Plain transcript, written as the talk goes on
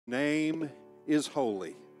name is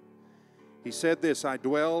holy. He said this, I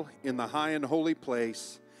dwell in the high and holy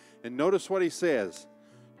place. And notice what he says,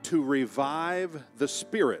 to revive the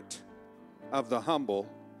spirit of the humble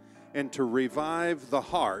and to revive the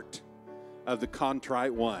heart of the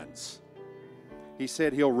contrite ones. He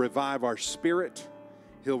said he'll revive our spirit.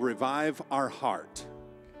 He'll revive our heart.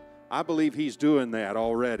 I believe he's doing that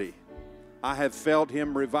already. I have felt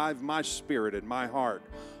him revive my spirit and my heart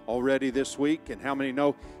already this week. And how many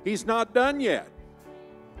know he's not done yet?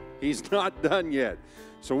 He's not done yet.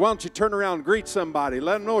 So why don't you turn around and greet somebody.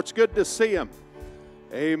 Let them know it's good to see them.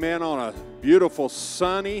 Amen. On a beautiful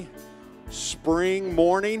sunny spring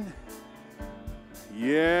morning.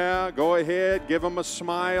 Yeah, go ahead. Give them a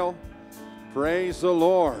smile. Praise the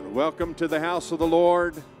Lord. Welcome to the house of the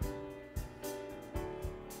Lord.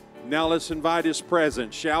 Now let's invite his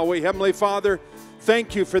presence, shall we? Heavenly Father,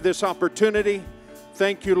 thank you for this opportunity.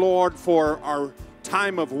 Thank you, Lord, for our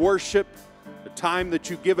time of worship, the time that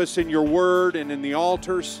you give us in your word and in the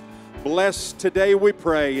altars. Bless today, we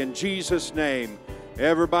pray, in Jesus' name.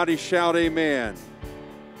 Everybody shout amen.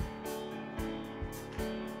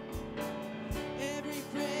 Every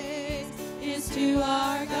praise is to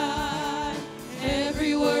our God.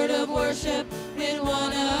 Every word of worship in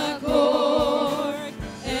one accord.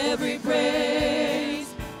 Every praise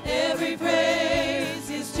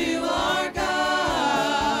is to our God.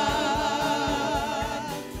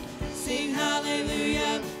 Sing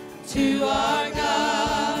hallelujah to our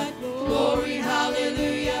God. Glory,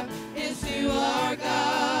 hallelujah is to our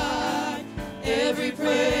God. Every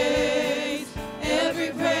praise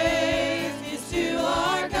is to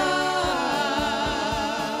our God.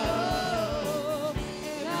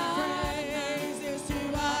 Every praise is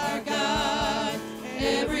to our God.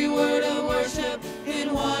 Every word of worship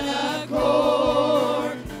in one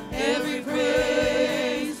accord. Every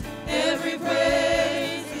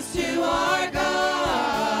praise is to our God.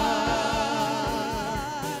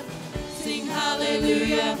 Sing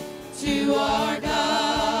hallelujah to our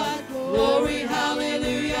God. Glory,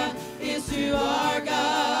 hallelujah is to our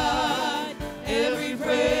God. Every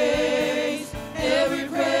praise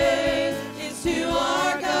is to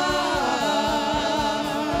our God.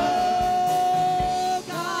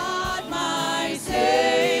 God, my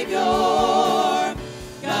Savior,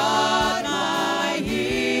 God, my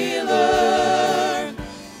healer,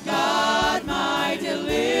 God, my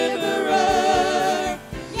deliverer.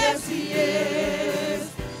 Yes, he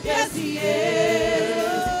is. Yes, he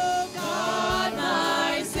is. God,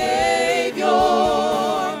 my Savior,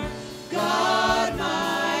 God,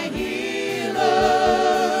 my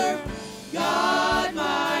healer, God,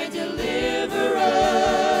 my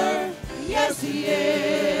deliverer. Yes, he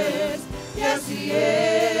is. Yes, he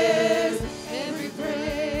is. Every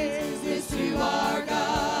praise is to our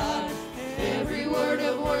God. Every word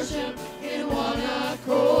of worship in one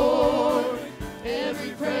accord.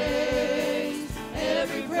 Every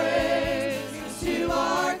praise is to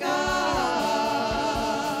our God.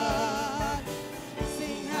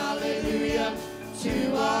 Sing hallelujah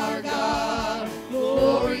to our God.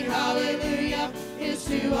 Glory, hallelujah is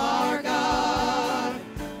to our God.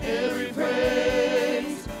 Every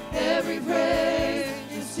praise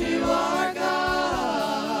is to our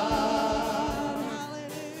God.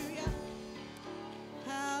 Hallelujah.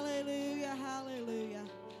 Hallelujah. Hallelujah.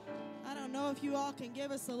 I don't know if you all can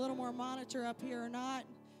give us a little more monitor up here or not.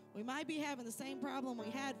 We might be having the same problem we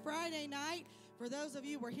had Friday night. For those of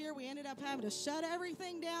you who were here, we ended up having to shut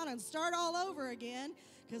everything down and start all over again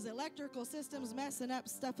because the electrical system's messing up,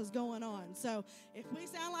 stuff is going on. So if we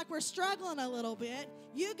sound like we're struggling a little bit,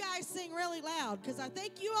 you guys sing really loud because I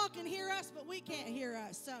think you all can hear us, but we can't hear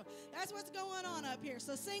us. So that's what's going on up here.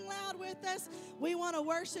 So sing loud with us. We want to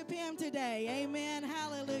worship him today. Amen.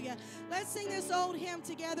 Hallelujah. Let's sing this old hymn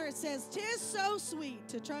together. It says, "'Tis so sweet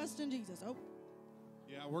to trust in Jesus." Oh.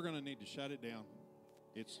 Yeah, we're going to need to shut it down.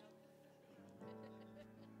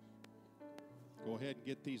 Go ahead and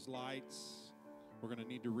get these lights. We're going to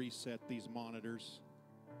need to reset these monitors.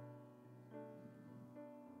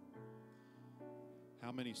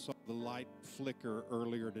 How many saw the light flicker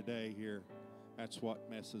earlier today here? That's what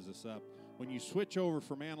messes us up. When you switch over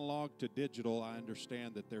from analog to digital, I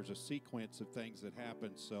understand that there's a sequence of things that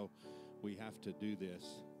happen, so we have to do this.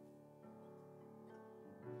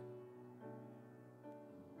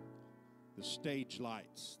 The stage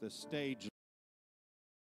lights,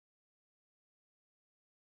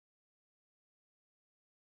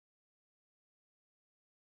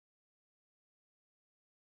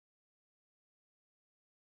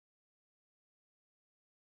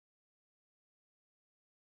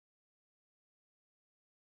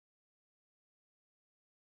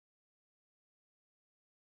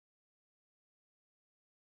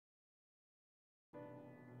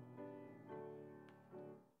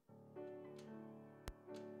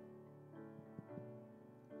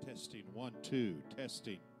 Testing. 1, 2.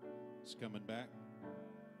 Testing. It's coming back.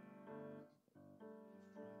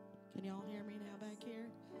 Can y'all hear me now back here?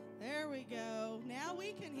 There we go. Now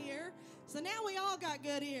we can hear. So now we all got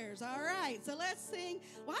good ears. All right. So let's sing.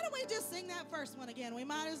 Why don't we just sing that first one again? We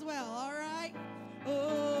might as well. All right.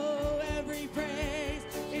 Oh, every praise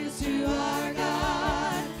is to our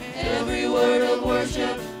God. Every word of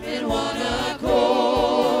worship in one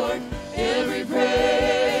accord. Every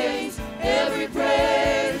praise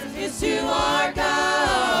is to our God.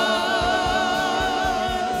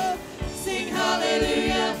 Sing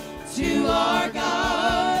hallelujah to our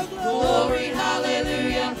God. Glory,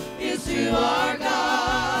 hallelujah, is to our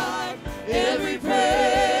God. Every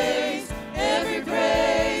praise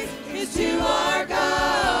is to our God.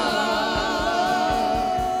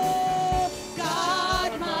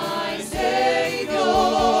 God my Savior,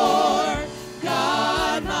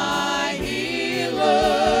 God my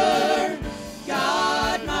healer,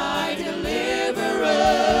 God my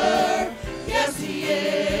deliverer. Yes, He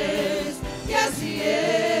is. Yes, He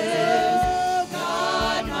is.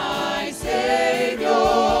 God my Savior,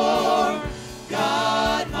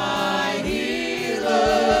 God my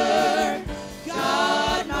healer,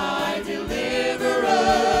 God my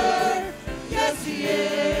deliverer. Yes, He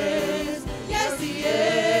is. Yes, He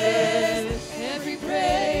is. Every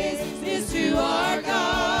praise is to our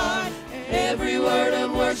God. Every word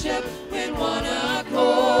of worship in one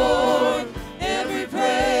accord. Every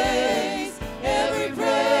praise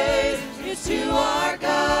is to our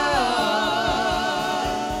God.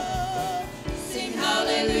 Sing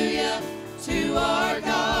hallelujah to our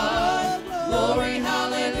God. Glory,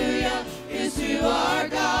 hallelujah, is to our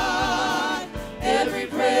God. Every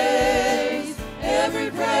praise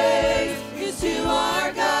is to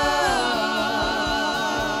our God.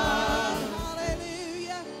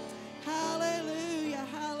 Hallelujah. Hallelujah.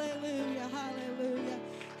 Hallelujah. Hallelujah.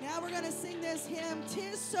 Now we're going to sing this hymn,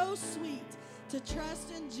 "'Tis So Sweet to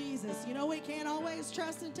Trust in Jesus." You know, we can't always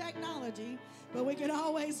trust in technology, but we can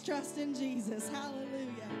always trust in Jesus.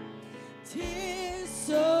 Hallelujah. 'Tis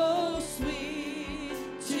So sweet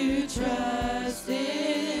to trust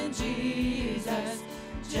in Jesus,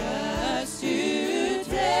 just to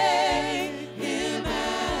take Him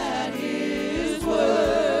at His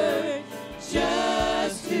word,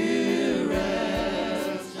 just to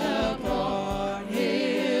rest upon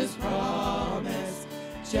His promise,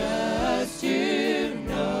 just to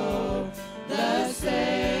know thus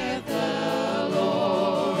saith the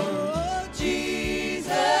Lord.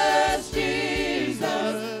 Jesus,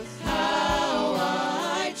 Jesus, how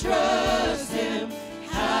I trust Him,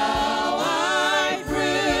 how I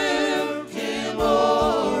prove Him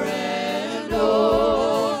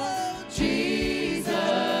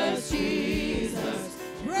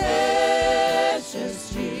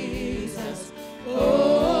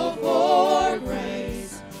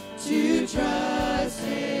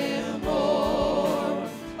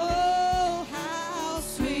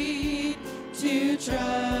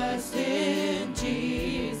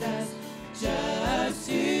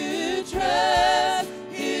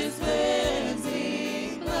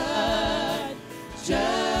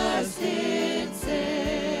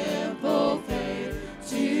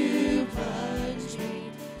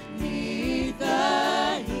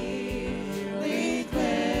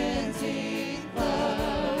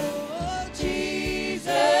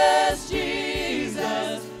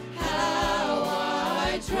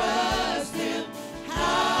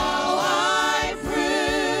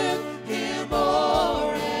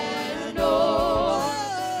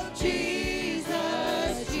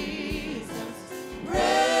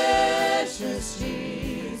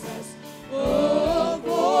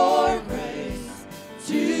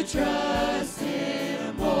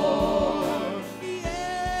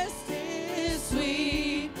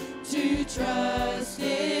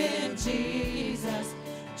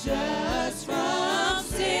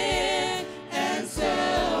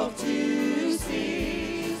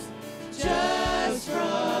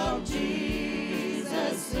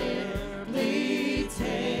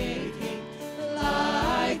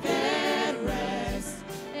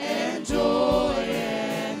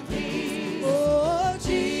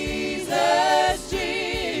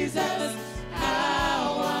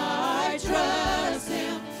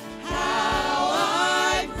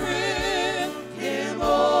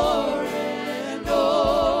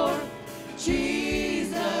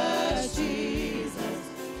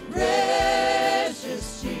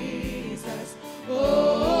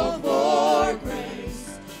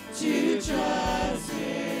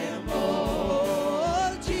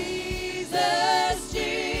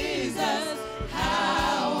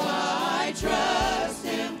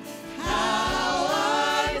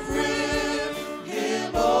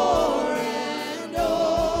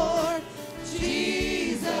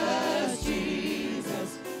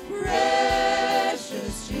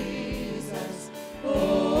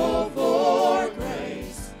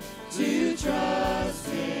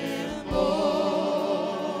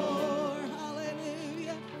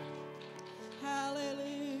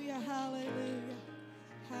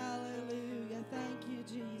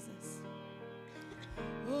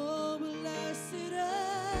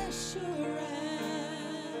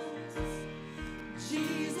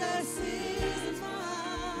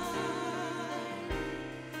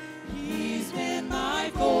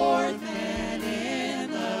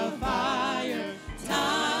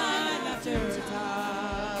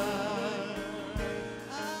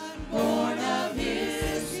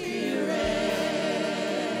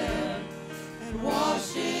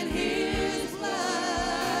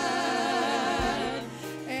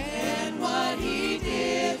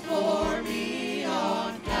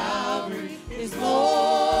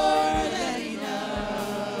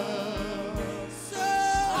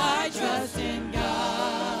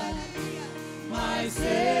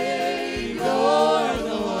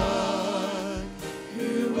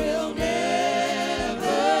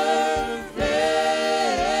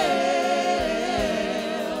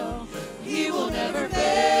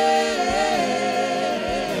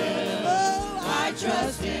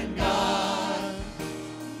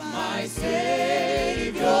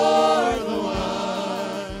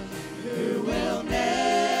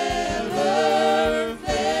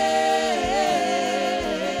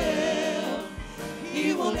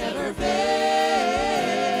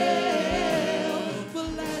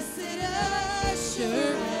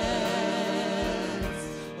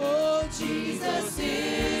Jesus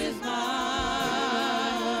is mine.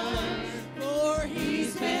 For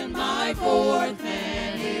he's been my fourth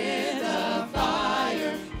man in the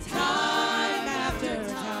fire, time after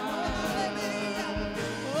time.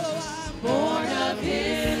 Oh, I'm born of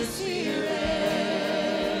his Spirit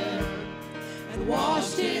and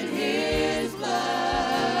washed in his blood.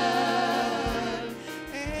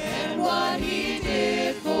 And what he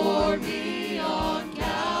did for me on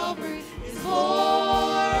Calvary is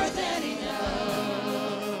more than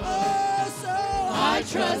enough. Oh, so I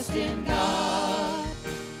trust in God,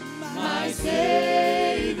 my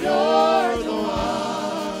Savior, the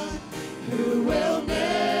one who will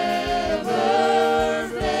never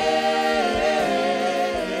fail.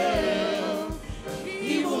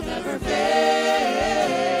 He will never fail.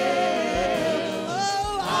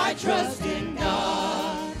 Oh, I trust in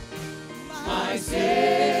God, my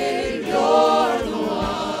Savior, the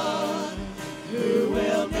one who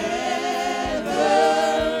will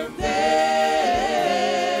never fail.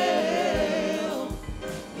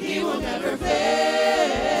 He will never fail.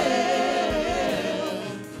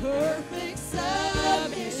 Perfect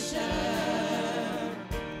submission,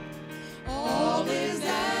 all is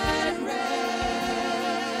at rest.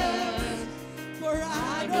 For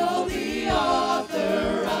I know the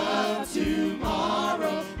author of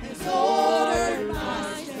tomorrow has ordered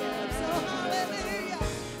my steps. So hallelujah.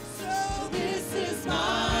 So this is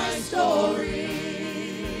my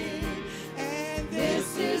story, and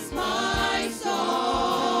this is my song.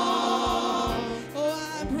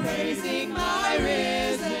 Oh, I'm praising my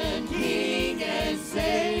risen King and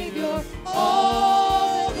Savior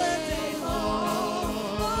all the day long.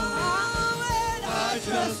 Oh, and I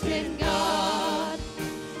trust in God,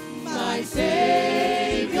 my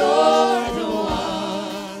Savior, the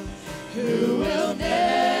one who will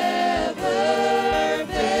never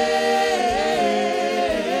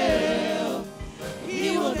fail.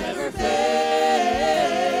 He will never fail.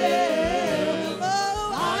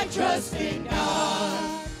 Oh, I trust in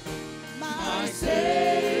God, my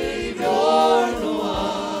Savior, the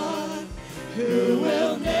one who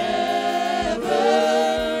will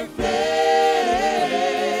never fail.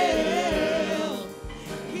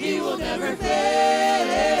 He will never fail.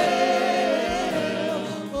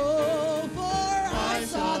 Oh, for I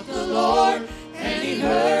sought the Lord, and he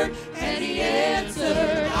heard, and he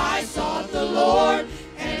answered. I sought the Lord,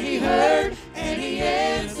 and he heard, and he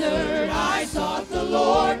answered. I sought the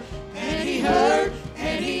Lord, and he heard,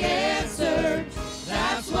 and he answered.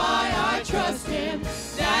 That's why I trust him.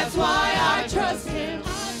 That's why I trust him.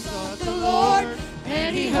 I sought the Lord,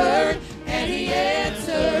 and he heard, and he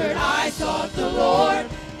answered. I sought the Lord,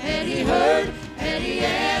 and he heard, and he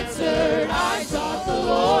answered. I sought the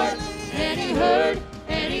Lord, and he heard,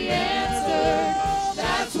 and he answered.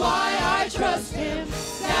 That's why I trust him.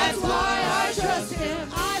 That's why I trust him.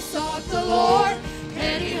 I sought the Lord,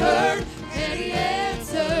 and he heard, and he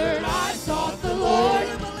answered. I sought the Lord,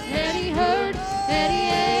 and he heard, and he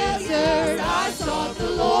answered. I sought the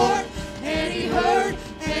Lord, and he heard,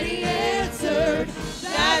 and he answered.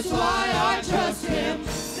 That's why I trust him.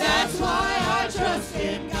 That's why I trust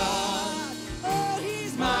in God. Oh,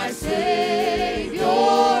 he's my Savior,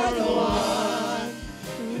 the one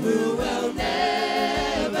who will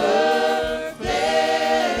never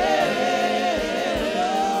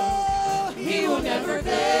fail. He will never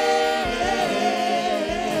fail.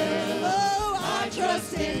 Oh, I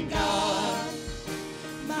trust in God,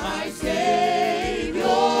 my Savior,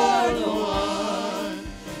 the one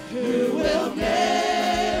who will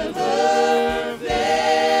never fail.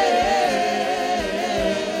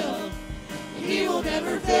 He will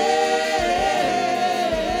never fail.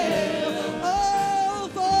 Oh,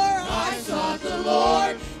 for I sought the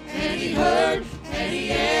Lord, and he heard, and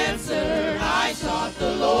he answered. I sought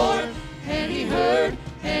the Lord, and he heard,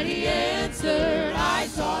 and he answered. I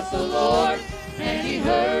sought the Lord, and he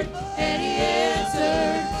heard, and he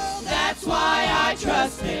answered. That's why I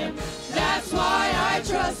trust him. That's why I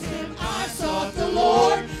trust him. I sought the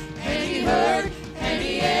Lord, and he heard, and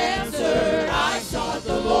he answered. I sought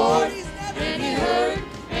the Lord, and he heard,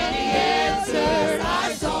 and he answered.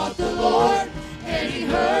 I sought the Lord, and he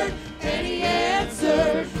heard, and he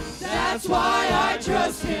answered. That's why I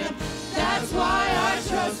trust him. That's why I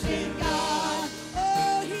trust in God.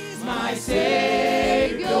 Oh, he's my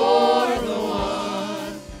Savior, the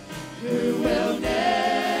one who will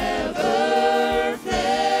never fail.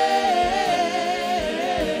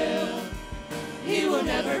 He will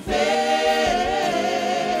never fail.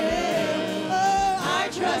 Oh, I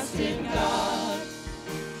trust in God,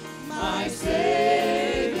 my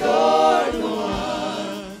Savior, the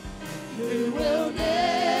one who will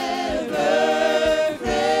never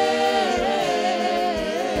fail.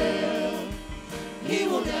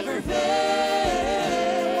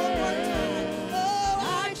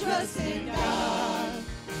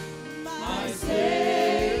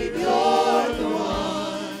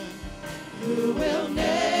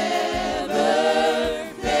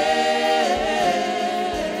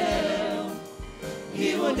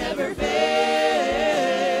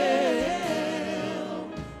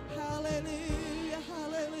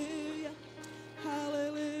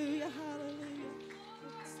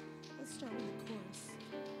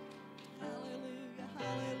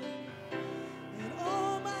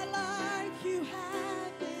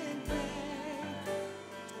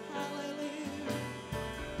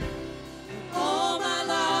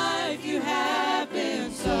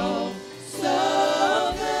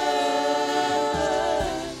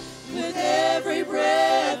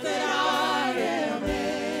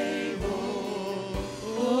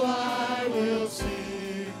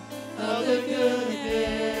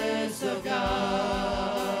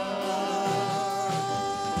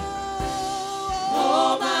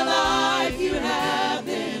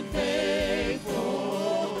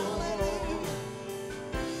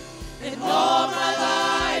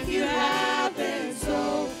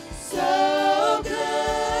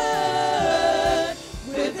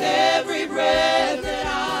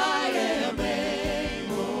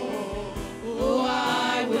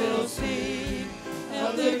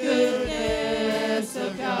 the goodness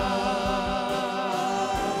of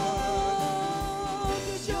God.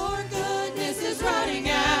 'Cause your goodness is running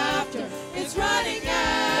after, it's running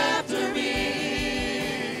after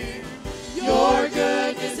me. Your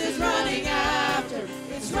goodness is running after,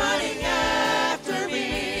 it's running after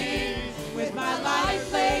me. With my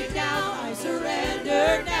life laid down, I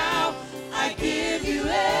surrender now. I give you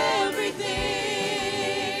everything.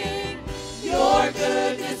 Your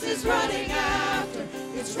goodness is running after,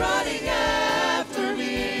 it's running after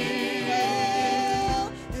me.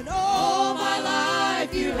 And all my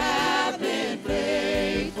life you have been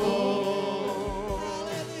faithful.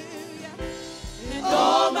 Hallelujah. And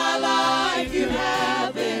all my life you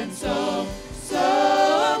have been so,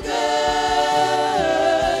 so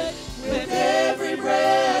good. With every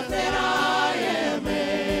breath that I am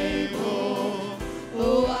able,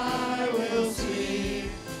 oh, I will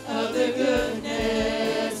sing of the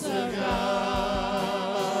goodness of God.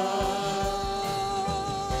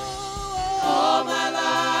 All my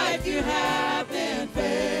life you have been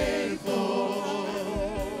faithful.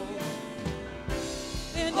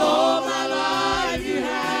 And all my life you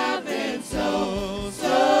have been so,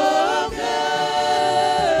 so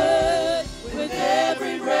good. With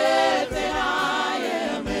every breath that I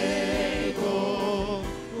am able,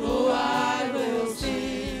 oh, I will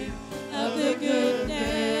sing of the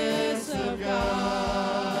goodness of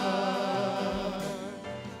God.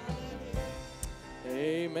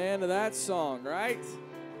 Amen to that song, right?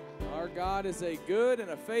 Our God is a good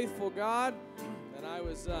and a faithful God. And I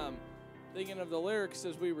was thinking of the lyrics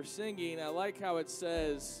as we were singing. I like how it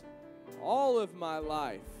says, all of my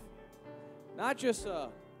life. Not just a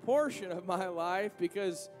portion of my life,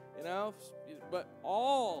 because, but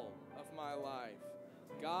all of my life.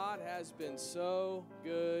 God has been so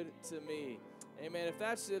good to me. Amen. If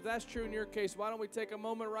that's true in your case, why don't we take a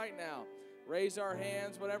moment right now? Raise our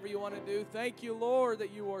hands, whatever you want to do. Thank you, Lord,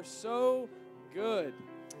 that you are so good.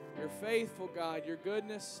 You're faithful, God. Your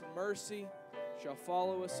goodness and mercy shall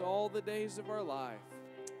follow us all the days of our life.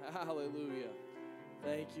 Hallelujah.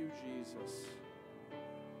 Thank you, Jesus.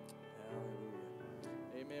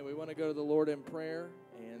 Hallelujah. Amen. We want to go to the Lord in prayer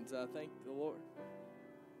and thank the Lord.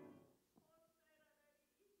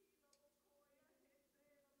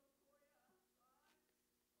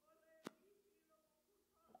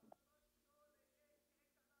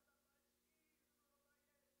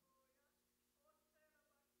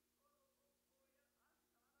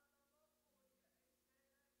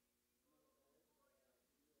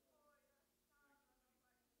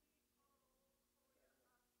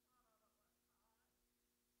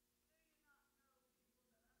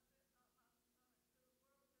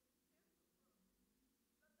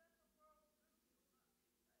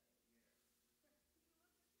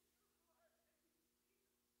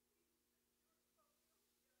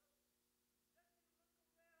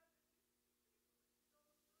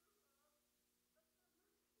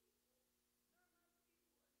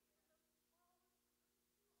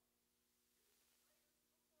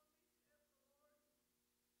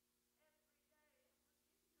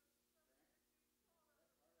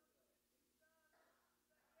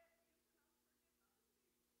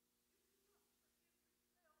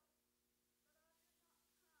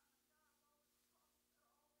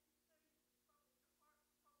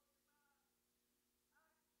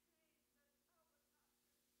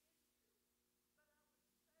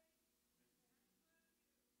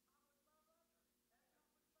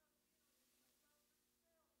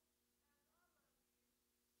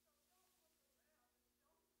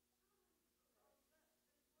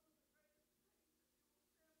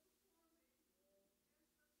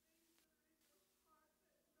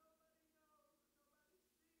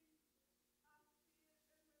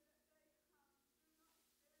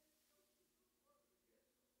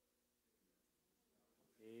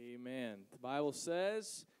 Amen. The Bible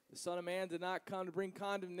says the Son of Man did not come to bring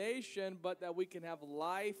condemnation, but that we can have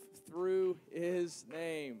life through his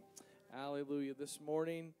name. Hallelujah. This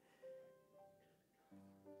morning,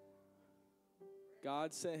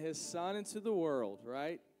 God sent his Son into the world,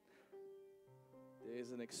 right? It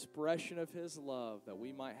is an expression of his love that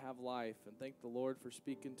we might have life. And thank the Lord for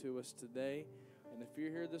speaking to us today. And if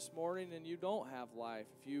you're here this morning and you don't have life,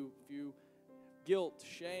 if you guilt,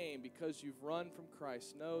 shame, because you've run from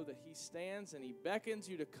Christ, know that he stands and he beckons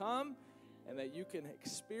you to come, and that you can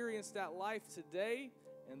experience that life today,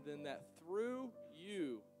 and then that through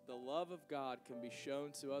you, the love of God can be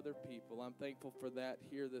shown to other people. I'm thankful for that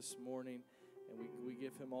here this morning, and we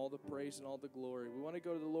give him all the praise and all the glory. We want to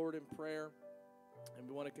go to the Lord in prayer, and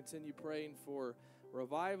we want to continue praying for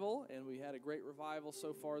revival, and we had a great revival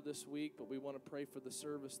so far this week, but we want to pray for the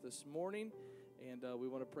service this morning. And we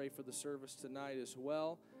want to pray for the service tonight as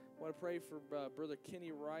well. I want to pray for Brother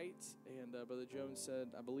Kenny Wright. And Brother Jones said,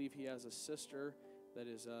 I believe he has a sister that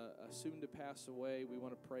is soon to pass away. We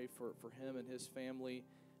want to pray for him and his family.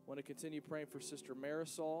 Want to continue praying for Sister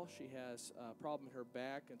Marisol. She has a problem in her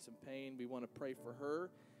back and some pain. We want to pray for her.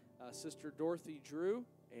 Sister Dorothy Drew,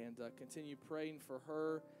 and continue praying for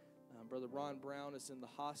her. Brother Ron Brown is in the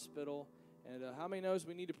hospital. And how many knows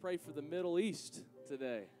we need to pray for the Middle East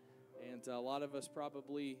today? And a lot of us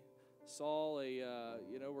probably saw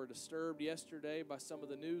were disturbed yesterday by some of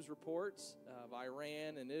the news reports of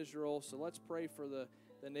Iran and Israel. So let's pray for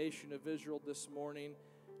the nation of Israel this morning.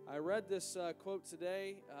 I read this quote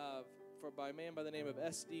today by a man by the name of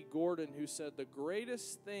S.D. Gordon, who said, "The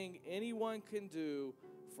greatest thing anyone can do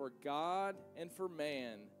for God and for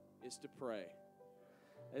man is to pray."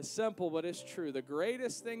 It's simple, but it's true. The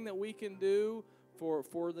greatest thing that we can do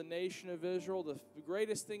for the nation of Israel, the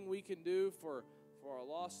greatest thing we can do for a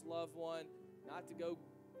lost loved one, not to go,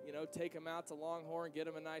 take them out to Longhorn, get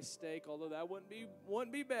them a nice steak, although that wouldn't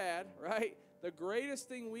be bad, right? The greatest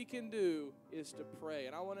thing we can do is to pray.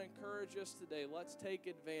 And I want to encourage us today, let's take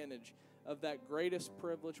advantage of that greatest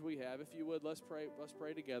privilege we have. If you would, let's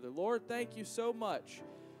pray together. Lord, thank you so much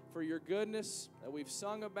for your goodness that we've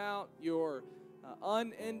sung about, your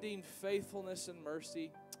unending faithfulness and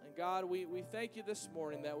mercy. And God, we thank you this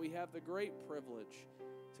morning that we have the great privilege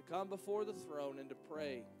to come before the throne and to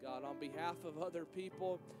pray, God, on behalf of other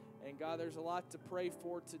people. And God, there's a lot to pray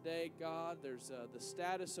for today, God. There's the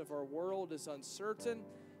status of our world is uncertain.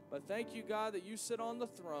 But thank you, God, that you sit on the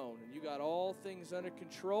throne and you got all things under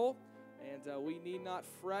control. And we need not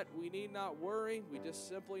fret. We need not worry. We just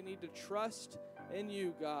simply need to trust in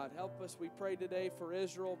you, God. Help us, we pray today for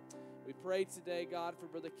Israel. We pray today, God, for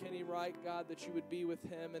Brother Kenny Wright, God, that you would be with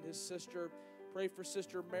him and his sister. Pray for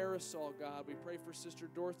Sister Marisol, God. We pray for Sister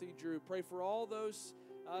Dorothy Drew. Pray for all those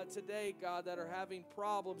today, God, that are having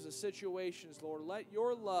problems and situations, Lord. Let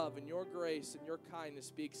your love and your grace and your kindness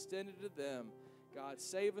be extended to them. God,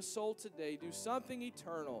 save a soul today. Do something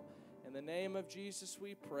eternal. In the name of Jesus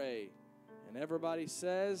we pray. And everybody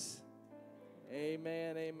says,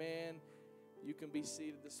 amen, amen. You can be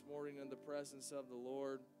seated this morning in the presence of the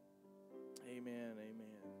Lord. Amen,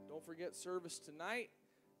 amen. Don't forget service tonight.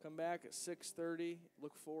 Come back at 6:30.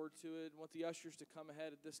 Look forward to it. I want the ushers to come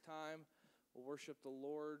ahead at this time. We'll worship the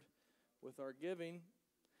Lord with our giving.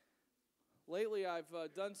 Lately, I've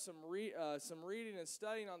done some reading and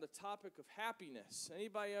studying on the topic of happiness.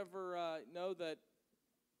 Anybody ever know that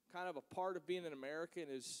kind of a part of being an American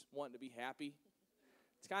is wanting to be happy?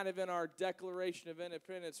 It's kind of in our Declaration of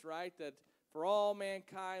Independence, right? That for all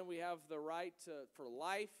mankind, we have the right for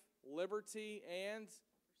life, liberty, and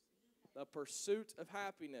the pursuit of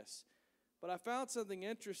happiness. But I found something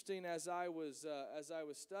interesting as I was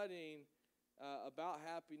studying about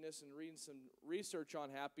happiness and reading some research on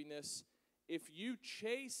happiness. If you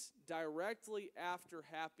chase directly after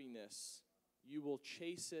happiness, you will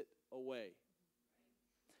chase it away.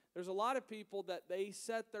 There's a lot of people that they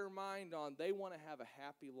set their mind on, they want to have a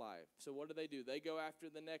happy life. So what do? They go after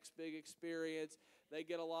the next big experience. They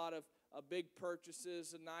get a lot of big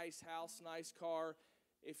purchases, a nice house, nice car.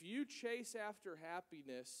 If you chase after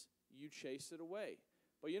happiness, you chase it away.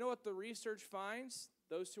 But you know what the research finds?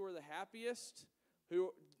 Those who are happiest,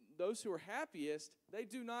 they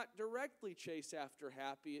do not directly chase after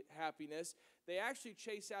happiness. They actually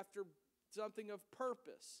chase after something of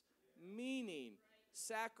purpose, meaning,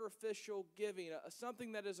 sacrificial giving,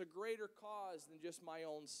 something that is a greater cause than just my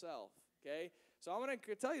own self, okay? So I want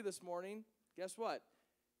to tell you this morning, guess what?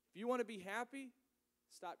 If you want to be happy,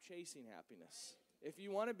 stop chasing happiness. If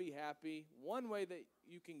you want to be happy, one way that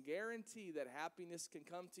you can guarantee that happiness can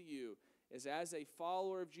come to you is as a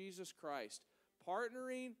follower of Jesus Christ,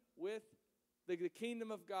 partnering with the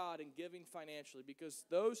kingdom of God and giving financially. Because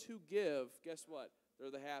those who give, guess what?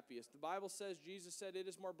 They're the happiest. The Bible says, Jesus said, it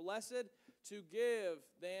is more blessed to give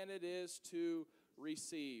than it is to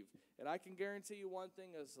receive. And I can guarantee you one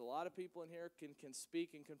thing, as a lot of people in here can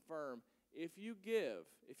speak and confirm, if you give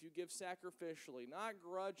sacrificially, not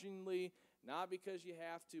grudgingly, not because you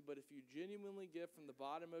have to, but if you genuinely give from the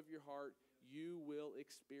bottom of your heart, you will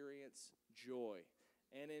experience joy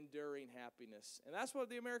and enduring happiness. And that's what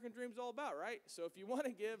the American dream is all about, right? So if you want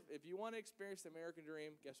to give, if you want to experience the American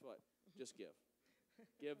dream, guess what? Just give.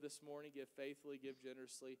 Give this morning, give faithfully, give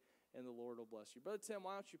generously, and the Lord will bless you. Brother Tim,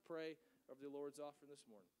 why don't you pray over the Lord's offering this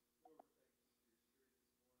morning?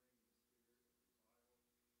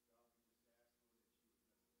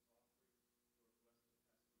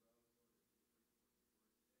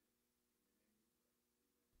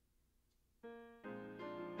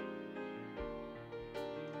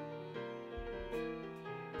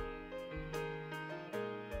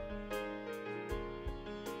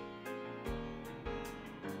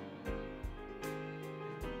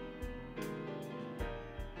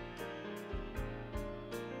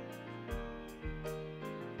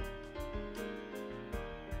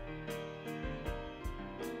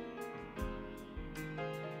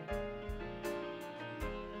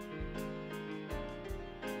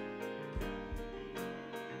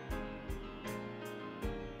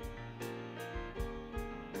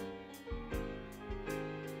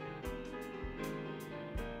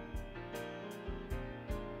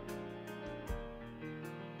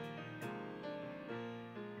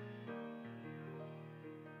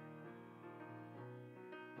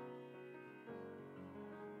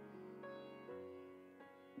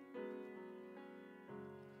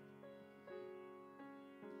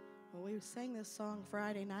 We sang this song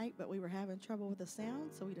Friday night, but we were having trouble with the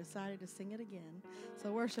sound, so we decided to sing it again.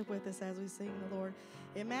 So worship with us as we sing the Lord.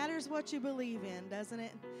 It matters what you believe in, doesn't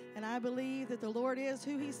it? And I believe that the Lord is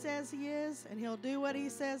who He says He is, and He'll do what He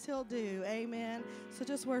says He'll do. Amen. So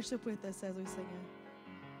just worship with us as we sing it.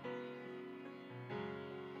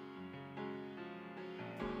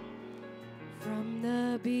 From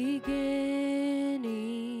the beginning,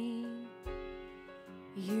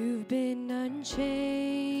 you've been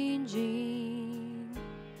unchanging.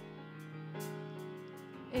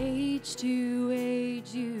 Age to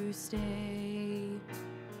age you stay,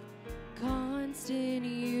 constant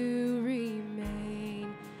you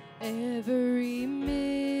remain. Every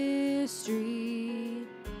mystery,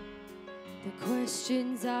 the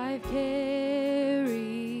questions I've carried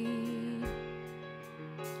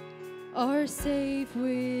are safe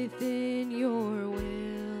within your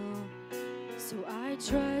will. So I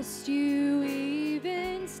trust you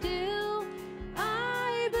even still.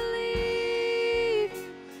 I believe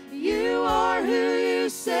you are who you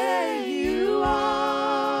say you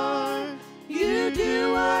are. You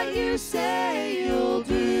do what you say you'll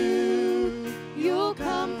do. You'll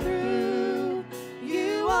come through.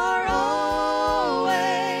 You are always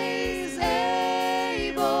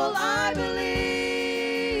able. I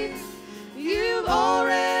believe you've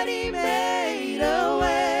already made a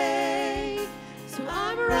way. So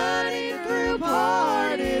I'm running through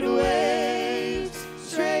parted ways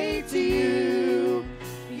straight to you.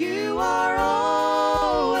 You are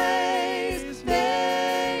always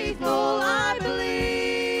faithful. I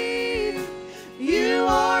believe you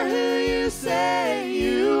are who you say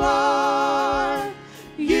you are.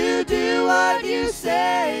 You do what you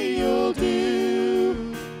say you'll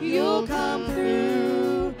do. You'll come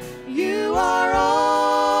through. You are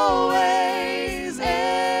always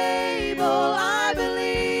able. I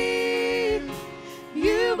believe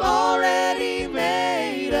you've already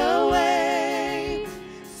made a way.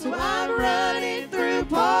 So I'm running through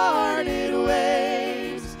parted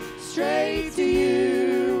ways straight to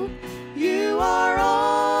you. You are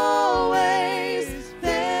always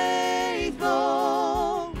faithful.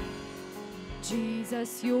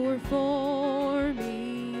 Jesus, you're for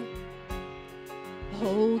me,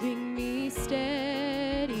 holding me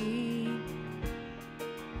steady.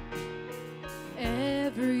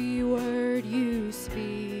 Every word you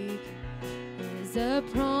speak is a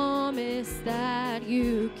promise that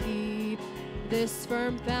you keep. This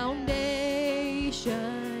firm foundation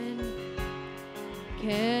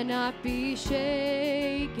cannot be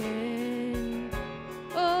shaken.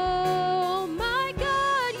 Oh my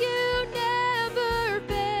God, you never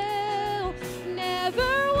fail,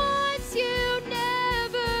 never once, you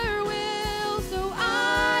never will. So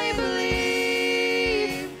I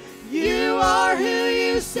believe you are who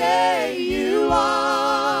you say you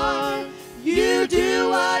are. You do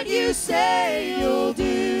what you say you'll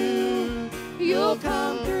do. You'll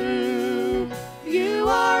come through. You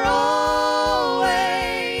are always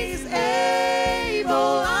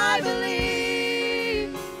able. I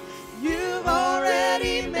believe you've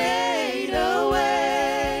already made a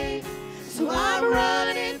way. So I'm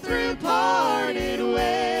running through parted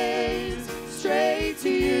ways straight to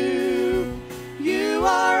you. You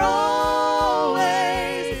are always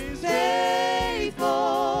faithful.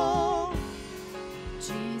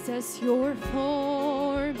 Jesus, you're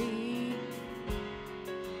for me,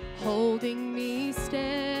 holding me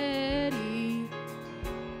steady.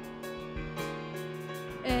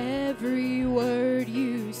 Every word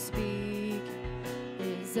you speak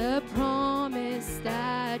is a promise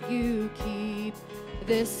that you keep.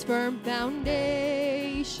 This firm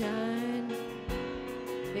foundation,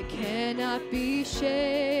 it cannot be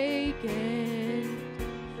shaken.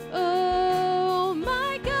 Oh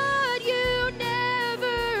my God, you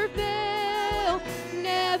never fail,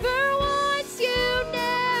 never once, you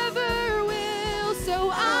never will.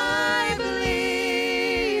 So I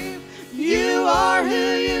believe you are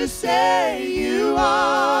who you say you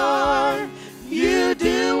are. You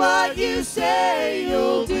do what you say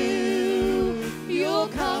you'll do. You'll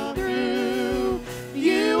come through.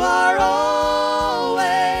 You are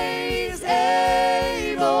always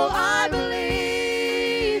able. I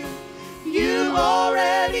believe you've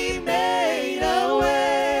already made a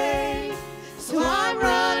way. So I'm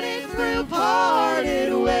running through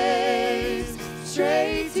parted ways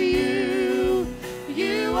straight to you.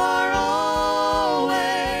 You are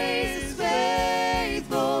always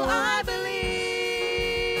faithful. I believe.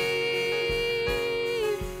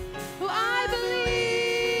 Oh, I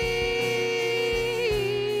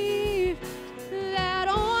believe that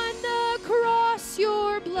on the cross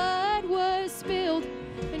your blood was spilled,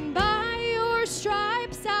 and by your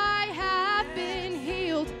stripes I have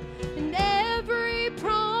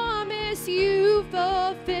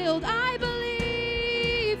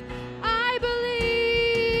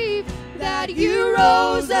that you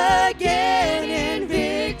rose again in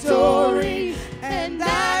victory, and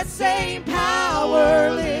that same power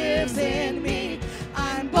lives in me.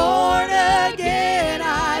 I'm born again,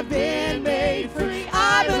 I've been made free.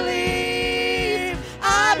 I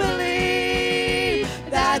believe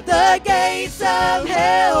that the gates of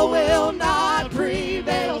hell will not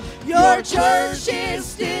prevail. Your church is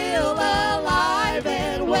still alive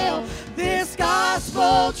and well. This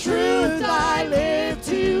gospel truth I live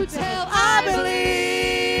to tell. I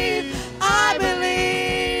believe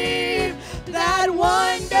that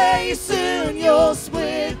one day soon you'll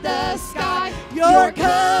split the sky. You're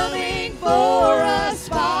coming for a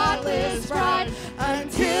spotless bride.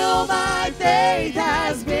 Until my faith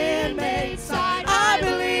has been made sight. I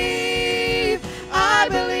believe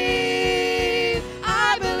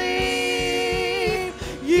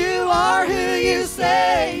you are who you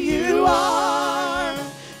say you are.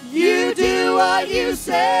 You do what you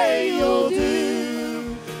say you'll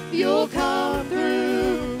do. You'll come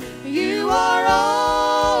through. You are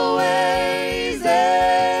always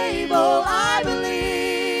able. I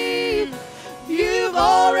believe you've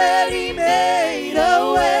already made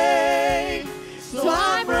a way. So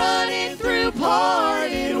I'm running through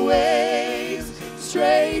parted ways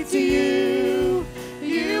straight to you.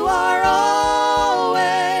 You are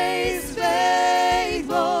always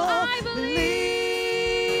faithful.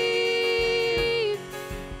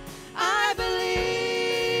 I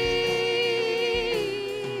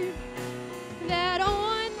believe that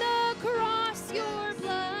on the cross your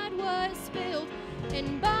blood was spilled,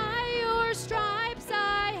 and by your stripes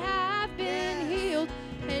I have been healed,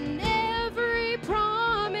 and every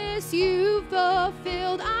promise you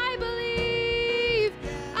fulfilled. I believe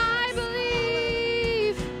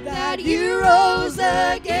that you rose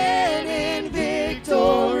again in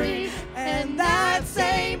victory, and that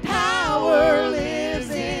same power lives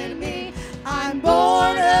in me. I'm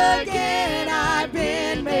born again, I've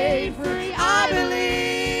been made free. I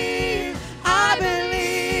believe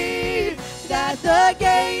that the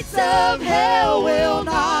gates of hell will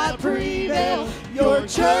not prevail. Your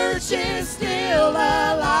church is still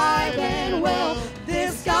alive and well.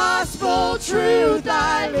 This gospel truth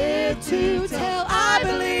I live to tell. I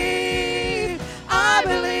believe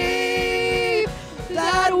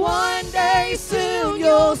that one day soon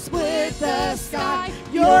you'll split the sky.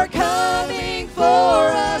 You're coming for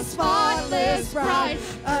a spotless bride.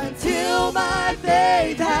 Until my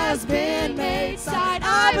faith has been made sight.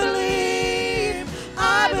 I believe.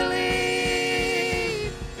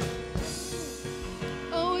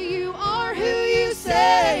 oh, you are who You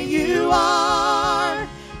say you are.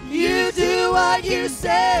 You do what you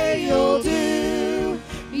say you'll do.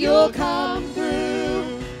 You'll come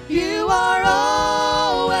through. You are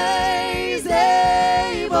always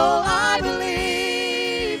able. I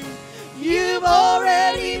believe you've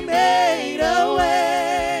already made a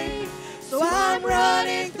way. So I'm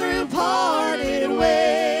running through parted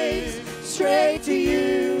ways straight to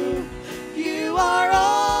you. You are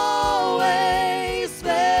always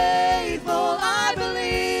faithful. I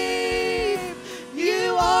believe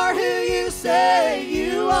you are who you say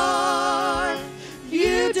you are.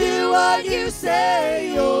 You do what you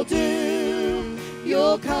say you'll do.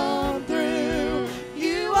 You'll come through.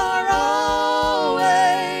 You are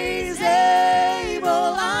always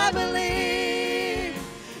able. I believe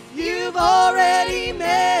you've already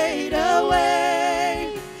made a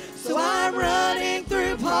way. So I'm running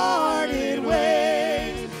through parted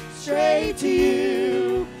ways straight to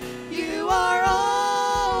you. You are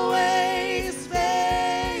always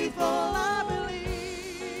faithful. I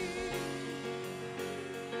believe.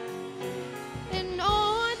 And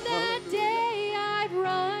on that day I've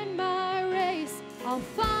run my race, I'll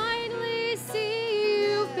finally see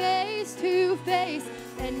you face to face,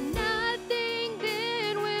 and nothing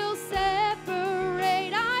then will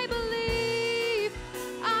separate. I believe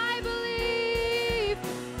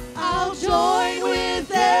I'll join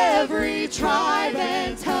with every tribe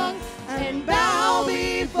and tongue and bow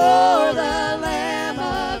before the Lamb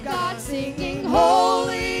of God, singing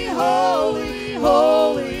holy, holy,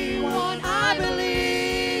 holy one. I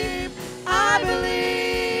believe,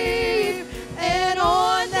 and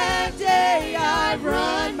on that day I've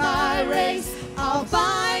run my race. I'll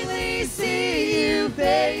finally see you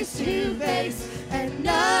face to face, and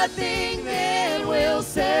nothing then will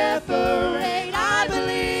separate. I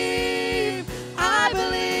believe,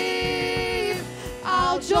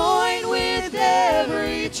 I'll join with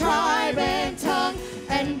every tribe and tongue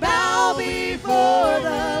and bow before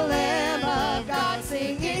the Lamb of God,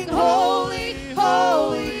 singing holy,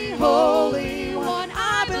 holy, holy one.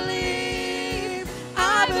 I believe,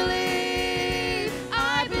 I believe,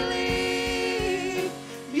 I believe.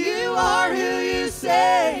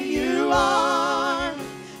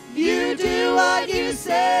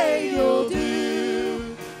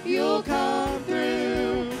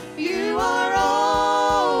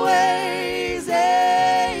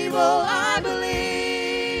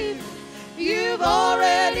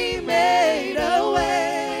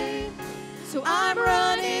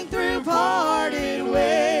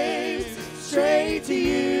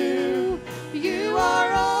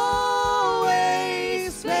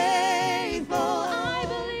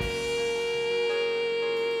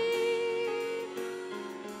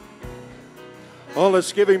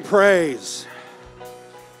 let's give him praise.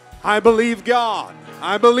 I believe God.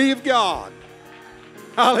 I believe God.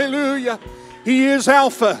 Hallelujah. He is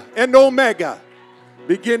Alpha and Omega,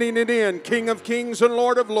 beginning and end, King of kings and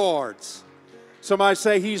Lord of lords. Somebody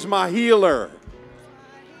say, He's my healer.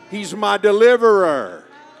 He's my deliverer.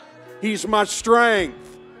 He's my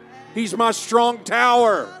strength. He's my strong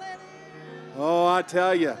tower. Oh, I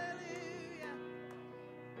tell you.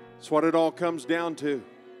 It's what it all comes down to.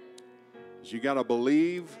 Is you got to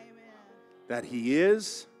believe that He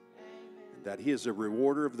is, that He is a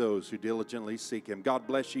rewarder of those who diligently seek Him. God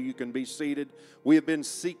bless you. You can be seated. We have been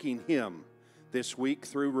seeking Him this week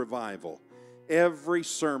through revival. Every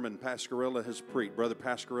sermon Pascarella has preached, Brother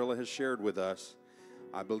Pascarella has shared with us,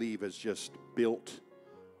 I believe is just built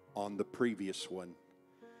on the previous one.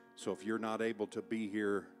 So if you're not able to be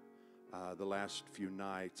here the last few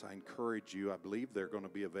nights, I encourage you. I believe they're going to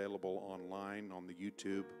be available online on the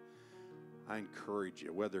YouTube. I encourage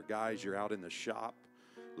you, whether guys, you're out in the shop,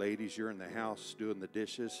 ladies, you're in the house doing the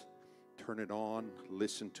dishes, turn it on,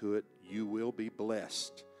 listen to it. You will be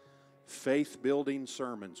blessed. Faith-building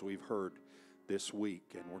sermons we've heard this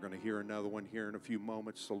week, and we're going to hear another one here in a few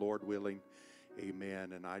moments, the Lord willing.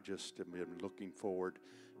 Amen. And I just have been looking forward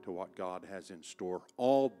to what God has in store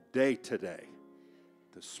all day today.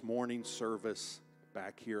 This morning service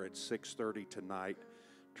back here at 6:30 tonight,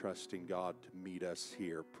 trusting God to meet us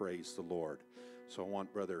here. Praise the Lord. So I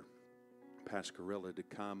want Brother Pascarella to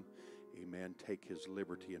come, amen, take his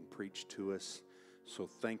liberty and preach to us. So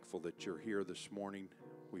thankful that you're here this morning.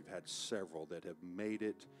 We've had several that have made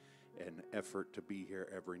it an effort to be here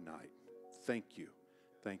every night. Thank you.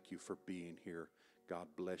 Thank you for being here. God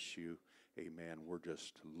bless you. Amen. We're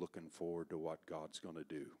just looking forward to what God's going to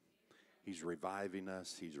do. He's reviving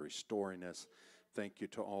us. He's restoring us. Thank you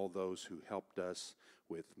to all those who helped us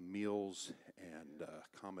with meals and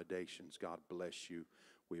accommodations. God bless you.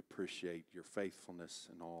 We appreciate your faithfulness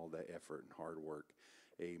and all the effort and hard work.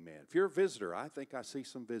 Amen. If you're a visitor, I think I see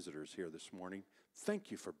some visitors here this morning.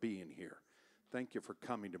 Thank you for being here. Thank you for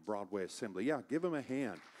coming to Broadway Assembly. Yeah, give them a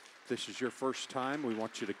hand. If this is your first time, we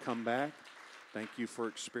want you to come back. Thank you for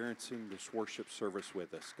experiencing this worship service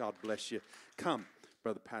with us. God bless you. Come,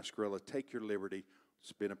 Brother Pascarella, take your liberty.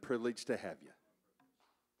 It's been a privilege to have you.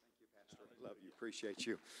 Thank you, Pastor. I love you. Appreciate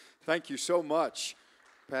you. Thank you so much,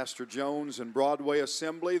 Pastor Jones and Broadway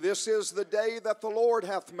Assembly. This is the day that the Lord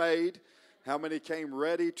hath made. How many came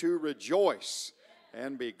ready to rejoice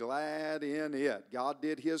and be glad in it? God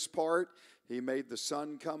did His part. He made the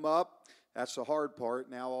sun come up. That's the hard part.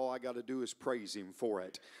 Now all I got to do is praise Him for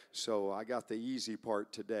it. So I got the easy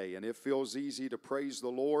part today. And it feels easy to praise the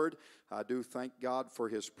Lord. I do thank God for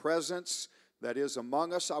His presence that is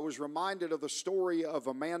among us. I was reminded of the story of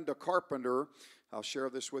Amanda Carpenter. I'll share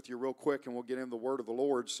this with you real quick and we'll get in the word of the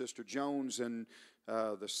Lord. Sister Jones and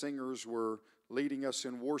the singers were leading us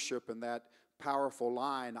in worship, and that powerful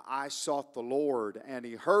line, I sought the Lord and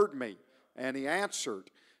He heard me and He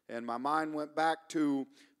answered. And my mind went back to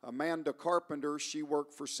Amanda Carpenter. She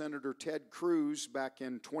worked for Senator Ted Cruz back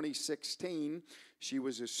in 2016. She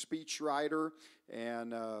was his speechwriter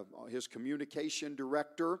and his communication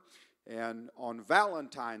director. And on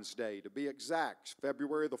Valentine's Day, to be exact,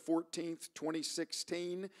 February the 14th,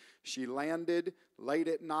 2016, she landed late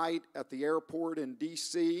at night at the airport in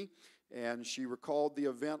D.C., and she recalled the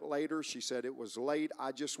event later. She said, it was late.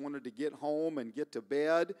 I just wanted to get home and get to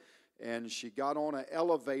bed. And she got on an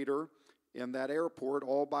elevator in that airport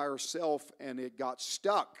all by herself, and it got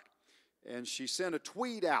stuck. And she sent a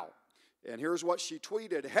tweet out. And here's what she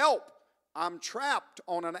tweeted: help, I'm trapped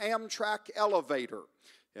on an Amtrak elevator.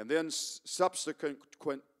 And then subsequent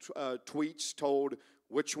tweets told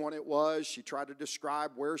which one it was. She tried to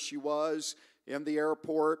describe where she was in the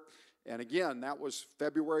airport. And again, that was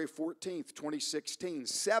February 14th, 2016.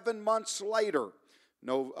 7 months later,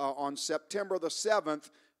 on September the 7th,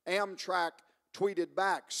 Amtrak tweeted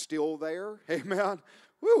back, still there? Amen.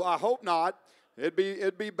 Woo, I hope not.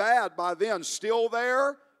 It'd be bad by then. Still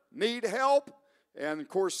there? Need help? And of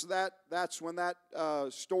course, that's when that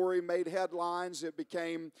story made headlines. It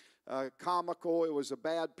became comical. It was a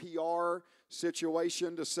bad PR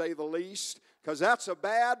situation, to say the least, because that's a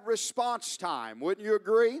bad response time. Wouldn't you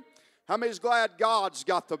agree? How many's glad God's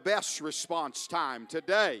got the best response time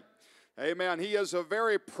today? Amen. He is a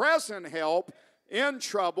very present help in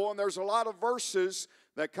trouble. And there's a lot of verses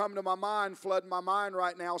that come to my mind, flood my mind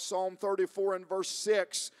right now. Psalm 34 and verse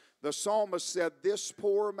 6, the psalmist said, this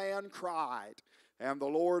poor man cried, and the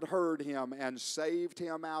Lord heard him and saved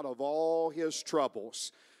him out of all his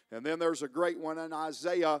troubles. And then there's a great one in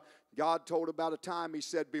Isaiah. God told about a time, He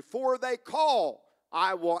said, before they call,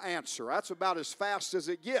 I will answer. That's about as fast as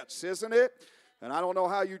it gets, isn't it? And I don't know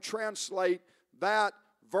how you translate that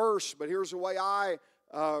verse, but here's the way I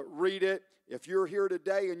read it. If you're here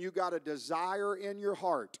today and you got a desire in your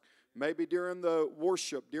heart, maybe during the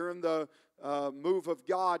worship, during the move of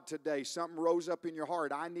God today, something rose up in your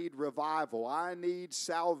heart. I need revival. I need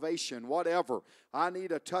salvation, whatever. I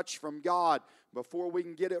need a touch from God. Before we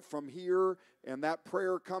can get it from here and that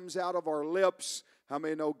prayer comes out of our lips, how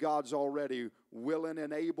many know God's already willing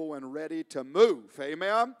and able and ready to move?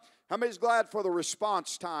 Amen? How many's glad for the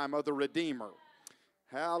response time of the Redeemer?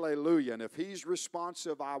 Hallelujah. And if He's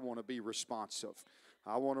responsive, I want to be responsive.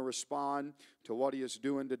 I want to respond to what He is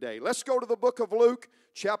doing today. Let's go to the book of Luke,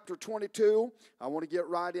 chapter 22. I want to get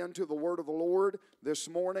right into the word of the Lord this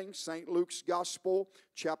morning. St. Luke's Gospel,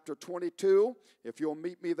 chapter 22. If you'll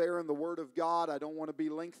meet me there in the Word of God, I don't want to be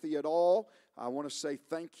lengthy at all. I want to say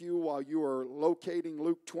thank you while you are locating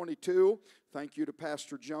Luke 22. Thank you to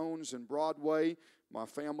Pastor Jones and Broadway. My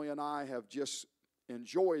family and I have just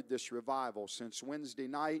enjoyed this revival since Wednesday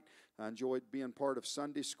night. I enjoyed being part of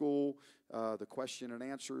Sunday school, the question and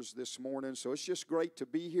answers this morning. So it's just great to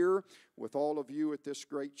be here with all of you at this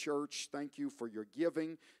great church. Thank you for your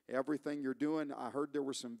giving, everything you're doing. I heard there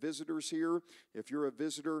were some visitors here. If you're a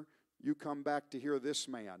visitor, you come back to hear this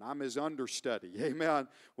man. I'm his understudy. Amen.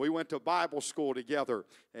 We went to Bible school together,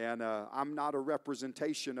 and I'm not a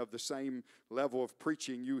representation of the same level of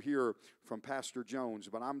preaching you hear from Pastor Jones,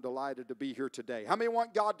 but I'm delighted to be here today. How many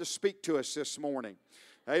want God to speak to us this morning?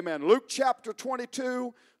 Amen. Luke chapter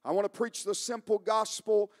 22. I want to preach the simple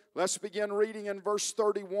gospel. Let's begin reading in verse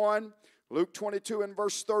 31. Luke 22 and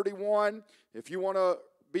verse 31. If you want to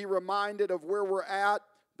be reminded of where we're at,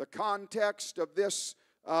 the context of this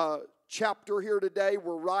chapter here today,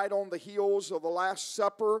 we're right on the heels of the Last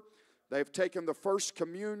Supper. They've taken the first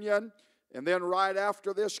communion, and then right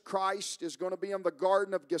after this, Christ is going to be in the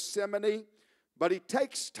Garden of Gethsemane, but He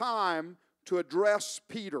takes time to address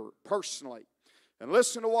Peter personally. And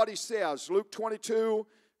listen to what He says, Luke 22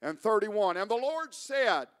 and 31. And the Lord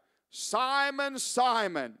said, Simon,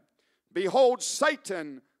 Simon, behold,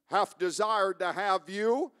 Satan hath desired to have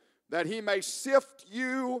you, that he may sift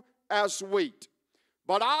you as wheat.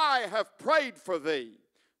 But I have prayed for thee,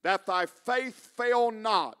 that thy faith fail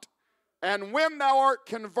not. And when thou art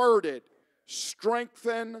converted,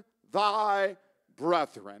 strengthen thy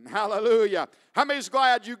brethren. Hallelujah. How many's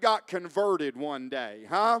glad you got converted one day,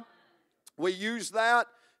 huh? We use that,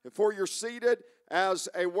 before you're seated, as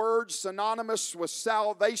a word synonymous with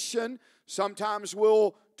salvation. Sometimes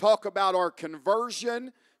we'll talk about our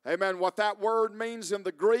conversion. Amen. What that word means in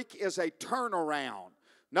the Greek is a turnaround.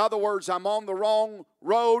 In other words, I'm on the wrong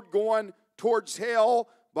road going towards hell,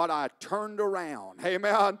 but I turned around.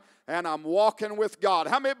 Amen. And I'm walking with God.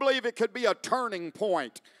 How many believe it could be a turning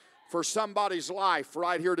point for somebody's life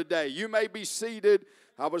right here today? You may be seated.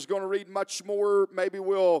 I was going to read much more. Maybe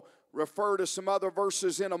we'll refer to some other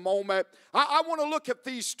verses in a moment. I want to look at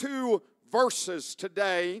these two verses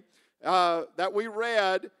today that we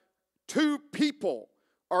read. Two people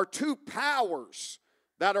or two powers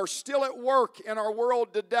that are still at work in our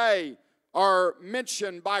world today are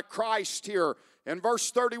mentioned by Christ here. In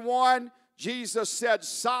verse 31, Jesus said,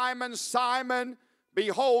 Simon, Simon,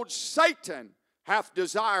 behold, Satan hath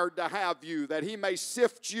desired to have you, that he may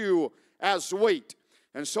sift you as wheat.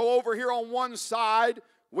 And so over here on one side,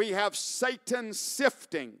 we have Satan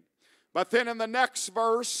sifting. But then in the next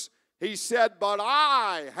verse, he said, but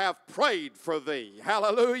I have prayed for thee.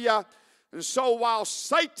 Hallelujah. And so while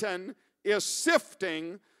Satan is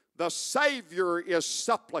sifting, the Savior is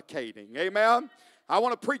supplicating. Amen. I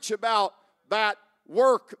want to preach about that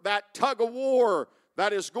work, that tug of war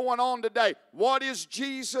that is going on today. What is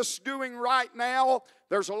Jesus doing right now?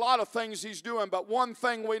 There's a lot of things He's doing, but one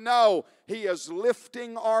thing we know, He is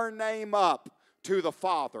lifting our name up to the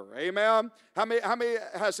Father. Amen. How many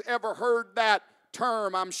has ever heard that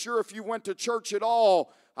term? I'm sure if you went to church at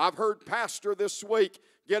all, I've heard pastor this week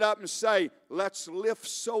get up and say, let's lift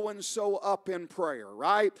so-and-so up in prayer,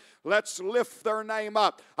 right? Let's lift their name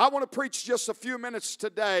up. I want to preach just a few minutes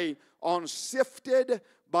today on sifted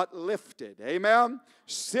but lifted. Amen?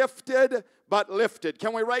 Sifted but lifted.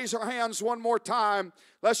 Can we raise our hands one more time?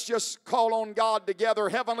 Let's just call on God together.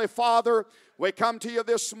 Heavenly Father, we come to you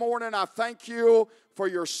this morning. I thank you for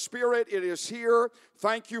your Spirit. It is here.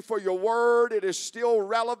 Thank you for your word. It is still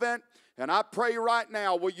relevant. And I pray right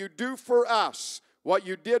now, will you do for us what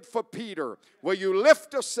you did for Peter? Will you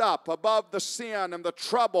lift us up above the sin and the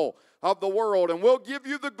trouble of the world? And we'll give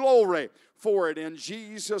you the glory for it in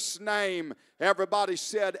Jesus' name. Everybody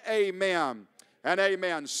said amen and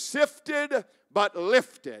amen. Sifted but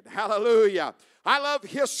lifted. Hallelujah. I love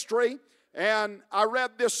history, and I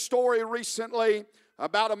read this story recently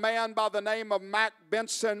about a man by the name of Mac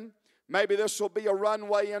Benson. Maybe this will be a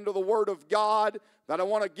runway into the Word of God that I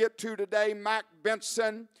want to get to today. Mac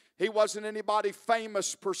Benson, he wasn't anybody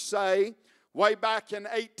famous per se. Way back in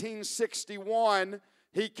 1861,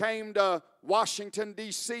 he came to Washington,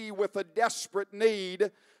 D.C. with a desperate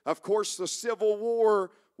need. Of course, the Civil War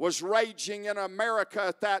was raging in America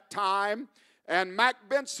at that time. And Mac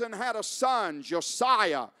Benson had a son,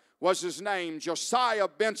 Josiah was his name, Josiah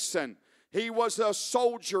Benson. He was a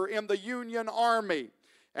soldier in the Union Army.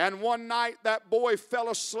 And one night that boy fell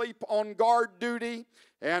asleep on guard duty.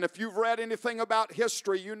 And if you've read anything about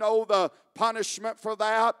history, you know the punishment for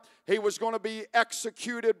that. He was going to be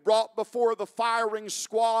executed, brought before the firing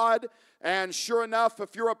squad. And sure enough,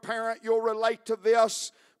 if you're a parent, you'll relate to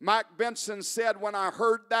this. Mac Benson said, when I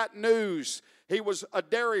heard that news, he was a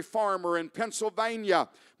dairy farmer in Pennsylvania.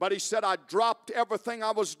 But he said, I dropped everything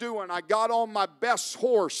I was doing. I got on my best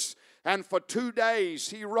horse. And for 2 days,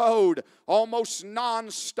 he rode almost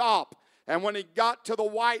nonstop. And when he got to the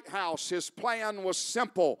White House, his plan was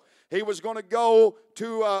simple. He was going to go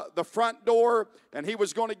to the front door, and he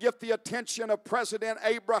was going to get the attention of President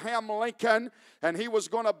Abraham Lincoln, and he was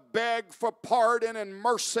going to beg for pardon and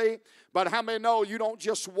mercy. But how many know you don't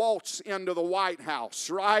just waltz into the White House,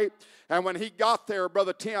 right? And when he got there,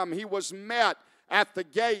 Brother Tim, he was met at the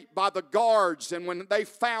gate by the guards, and when they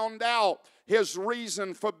found out his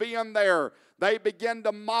reason for being there, they began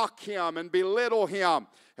to mock him and belittle him.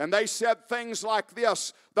 And they said things like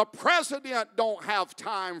this: the president don't have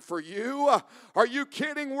time for you. Are you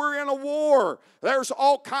kidding? We're in a war. There's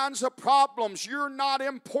all kinds of problems. You're not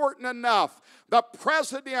important enough. The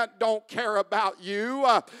president don't care about you.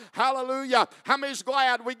 Hallelujah. How many's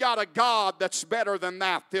glad we got a God that's better than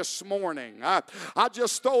that this morning? I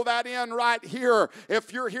just throw that in right here.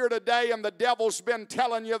 If you're here today and the devil's been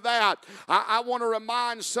telling you that, I want to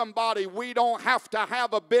remind somebody, we don't have to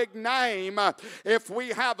have a big name. If we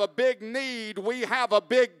have a big need, we have a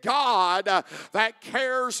big God that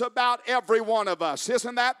cares about every one of us.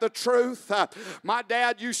 Isn't that the truth? My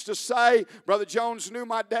dad used to say, Brother Jones knew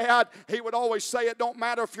my dad, he would always say, it don't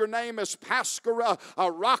matter if your name is Pascarella,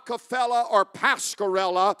 Rockefeller, or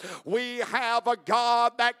Pascarella. We have a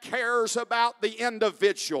God that cares about the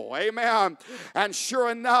individual. Amen. And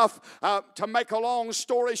sure enough, to make a long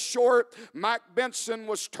story short, Mac Benson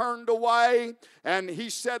was turned away. And he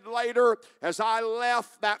said later, as I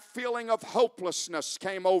left, that feeling of hopelessness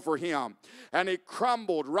came over him. And he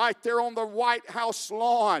crumbled right there on the White House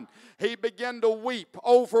lawn. He began to weep,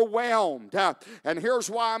 overwhelmed. And here's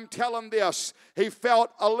why I'm telling this. He felt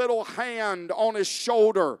a little hand on his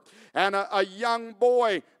shoulder. And a young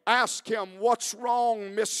boy asked him, what's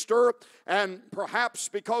wrong, mister? And perhaps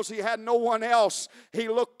because he had no one else, he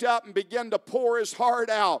looked up and began to pour his heart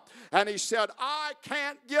out. And he said, I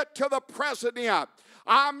can't get to the president.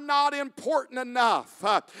 I'm not important enough.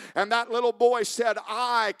 And that little boy said,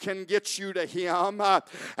 I can get you to him.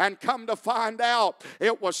 And come to find out,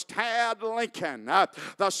 it was Tad Lincoln,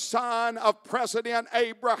 the son of President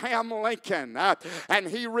Abraham Lincoln. And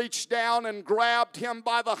he reached down and grabbed him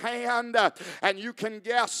by the hand. And you can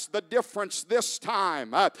guess the difference this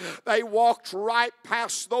time. They walked right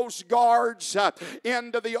past those guards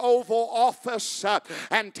into the Oval Office.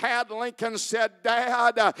 And Tad Lincoln said,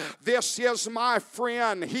 Dad, this is my friend.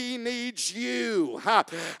 He needs you.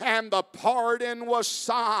 And the pardon was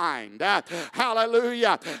signed.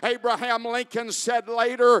 Hallelujah. Abraham Lincoln said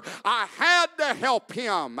later, I had to help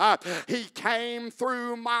him. He came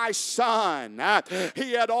through my son.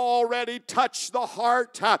 He had already touched the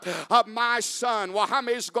heart of my son. Well, how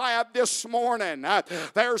many's glad this morning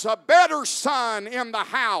there's a better son in the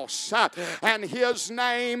house, and his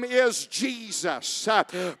name is Jesus.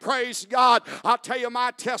 Praise God. I'll tell you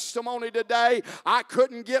my testimony today. I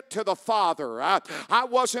couldn't get to the Father. I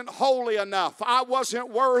wasn't holy enough. I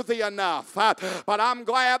wasn't worthy enough. But I'm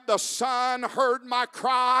glad the Son heard my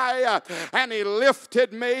cry and He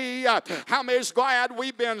lifted me. How many's glad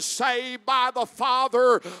we've been saved by the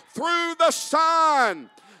Father through the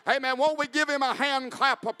Son? Amen. Won't we give Him a hand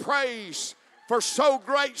clap of praise for so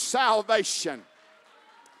great salvation?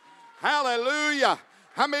 Hallelujah.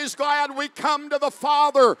 How many's glad we come to the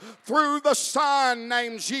Father through the Son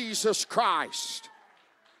named Jesus Christ?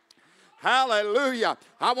 Hallelujah.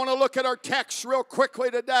 I want to look at our text real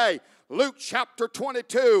quickly today. Luke chapter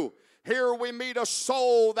 22. Here we meet a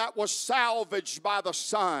soul that was salvaged by the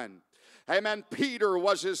Son. Amen. Peter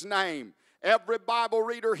was his name. Every Bible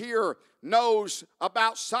reader here knows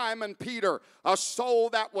about Simon Peter, a soul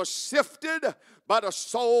that was sifted, but a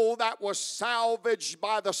soul that was salvaged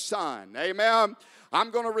by the Son. Amen. I'm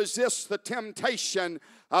going to resist the temptation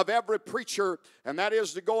of every preacher, and that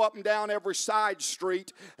is to go up and down every side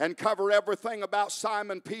street and cover everything about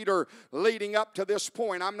Simon Peter leading up to this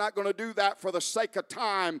point. I'm not going to do that for the sake of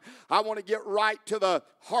time. I want to get right to the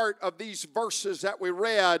heart of these verses that we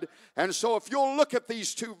read. And so if you'll look at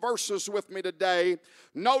these two verses with me today,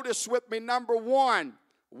 notice with me, number one,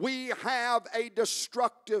 we have a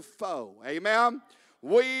destructive foe. Amen?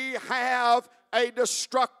 We have a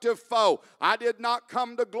destructive foe. I did not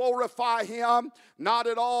come to glorify him. Not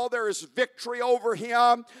at all. There is victory over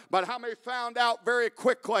him. But how many found out very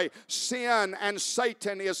quickly sin and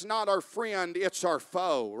Satan is not our friend, it's our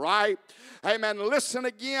foe, right? Amen. Listen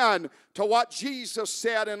again to what Jesus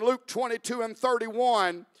said in Luke 22 and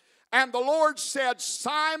 31. And the Lord said,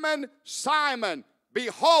 Simon, Simon,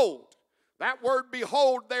 behold. That word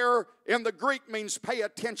behold there in the Greek means pay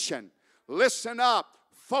attention. Listen up.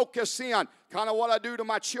 Focus in. Kind of what I do to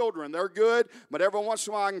my children. They're good, but every once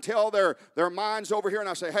in a while I can tell their minds over here, and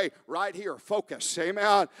I say, hey, right here, focus.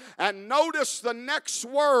 Amen. And notice the next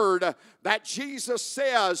word that Jesus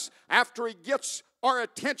says after he gets our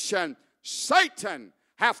attention. Satan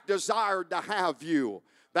hath desired to have you,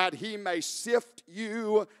 that he may sift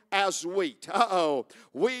you as wheat. Uh-oh.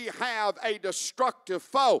 We have a destructive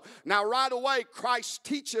foe. Now, right away, Christ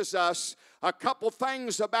teaches us a couple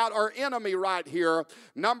things about our enemy right here.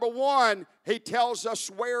 Number one, he tells us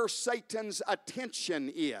where Satan's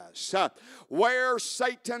attention is. Where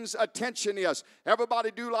Satan's attention is. Everybody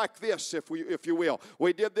do like this, if you will.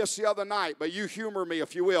 We did this the other night, but you humor me,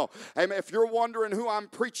 if you will. Amen. If you're wondering who I'm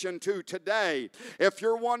preaching to today, if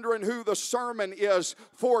you're wondering who the sermon is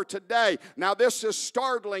for today, now this is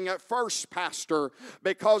startling at first, Pastor,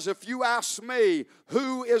 because if you ask me,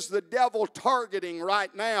 who is the devil targeting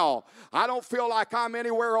right now? I don't feel like I'm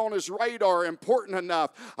anywhere on his radar important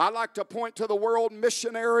enough. I like to point to the world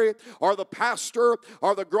missionary or the pastor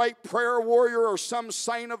or the great prayer warrior or some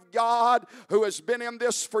saint of God who has been in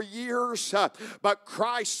this for years. But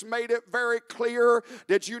Christ made it very clear.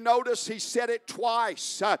 Did you notice he said it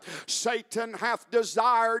twice? Satan hath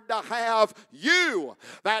desired to have you,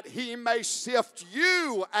 that he may sift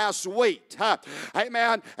you as wheat.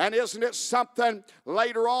 Amen. And isn't it something?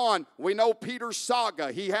 Later on, we know Peter's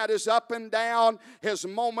saga. He had his up and down, his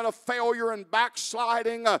moment of failure and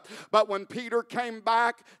backsliding. But when Peter came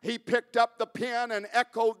back, he picked up the pen and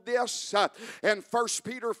echoed this. In 1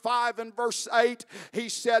 Peter 5 and verse 8, he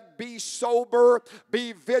said, be sober,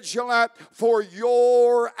 be vigilant, for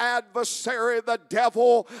your adversary, the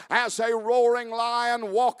devil, as a roaring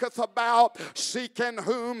lion, walketh about, seeking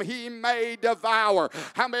whom he may devour.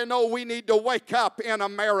 How many know we need to wake up in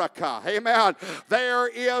America? Amen. There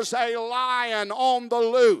is a lion on the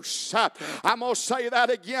loose. I'm going to say that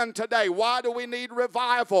again today. Why do we need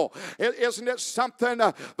revival? Isn't it something?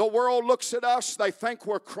 The world looks at us, they think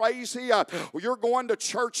we're crazy. You're going to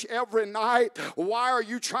church every night. Why are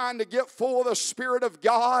you trying to get full of the Spirit of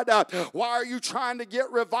God? Why are you trying to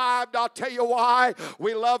get revived? I'll tell you why.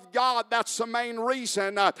 We love God. That's the main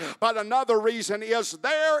reason. But another reason is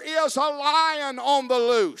there is a lion on the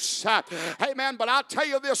loose. Amen. But I'll tell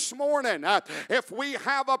you this morning, if we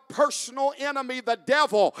have a personal enemy, the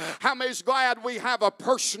devil, how many's glad we have a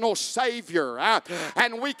personal Savior?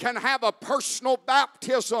 And we can have a personal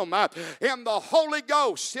baptism in the Holy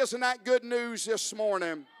Ghost. Isn't that good news this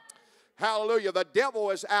morning? Hallelujah. The devil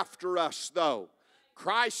is after us, though.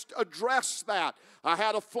 Christ addressed that. I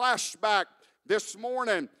had a flashback this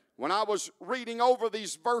morning when I was reading over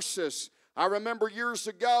these verses. I remember years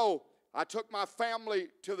ago, I took my family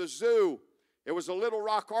to the zoo. It was a Little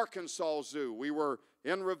Rock, Arkansas zoo. We were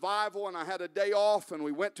in revival, and I had a day off, and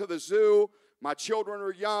we went to the zoo. My children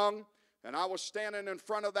were young, and I was standing in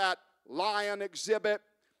front of that lion exhibit,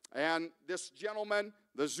 and this gentleman,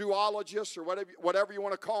 the zoologist, or whatever you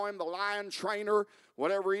want to call him, the lion trainer,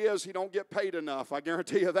 whatever he is, he don't get paid enough, I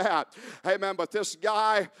guarantee you that. Amen. But this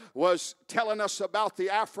guy was telling us about the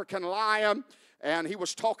African lion, and he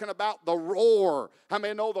was talking about the roar. How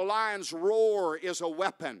many know the lion's roar is a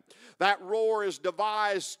weapon? That roar is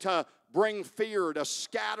devised to bring fear, to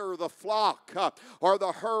scatter the flock or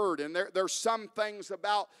the herd. And there's some things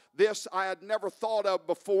about this I had never thought of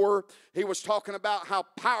before. He was talking about how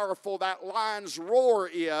powerful that lion's roar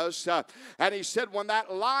is. And he said when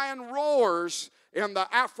that lion roars in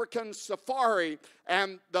the African safari,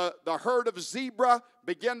 and the herd of zebra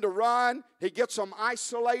begin to run. He gets them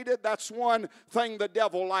isolated. That's one thing the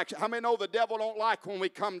devil likes. How many know the devil don't like when we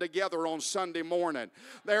come together on Sunday morning?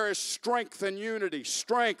 There is strength and unity,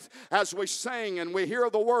 strength as we sing and we hear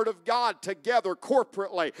the word of God together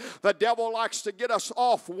corporately. The devil likes to get us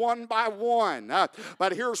off one by one.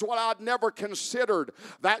 But here's what I'd never considered.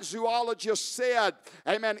 That zoologist said,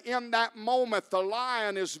 amen, in that moment the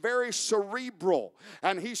lion is very cerebral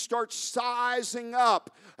and he starts sizing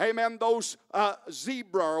up, amen, those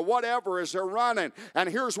zebra or whatever as they're running. And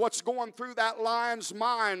here's what's going through that lion's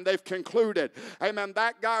mind. They've concluded, amen,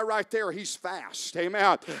 that guy right there, he's fast.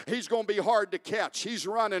 Amen. He's going to be hard to catch. He's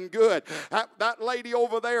running good. That lady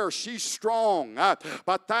over there, she's strong.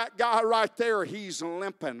 But that guy right there, he's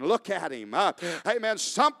limping. Look at him. Amen.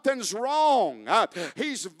 Something's wrong.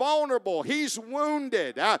 He's vulnerable. He's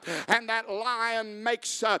wounded. And that lion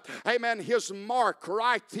makes, amen, his mark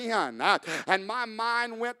right then. And my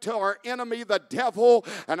mind went to our enemy, the devil,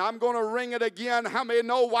 and I'm going to ring it again. How many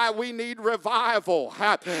know why we need revival?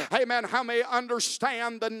 Amen. How many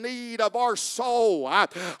understand the need of our soul?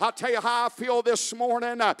 I'll tell you how I feel this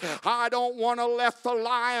morning. I don't want to let the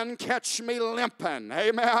lion catch me limping.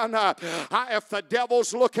 Amen. If the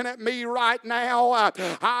devil's looking at me right now,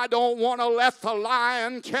 I don't want to let the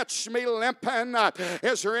lion catch me limping.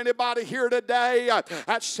 Is there anybody here today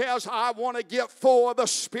that says, I want to get full of the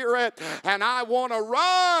Spirit and I want to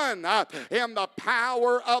run in the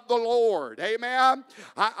power of the Lord? Amen.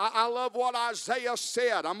 I love what Isaiah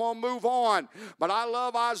said. I'm going to move on, but I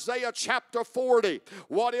love Isaiah chapter 40.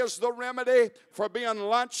 What is the remedy for being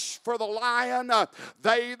lunch for the lion?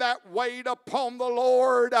 They that wait upon the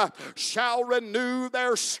Lord shall renew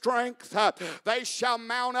their strength. They shall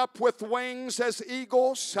mount up with wings as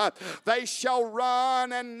eagles. They shall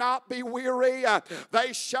run and not be weary.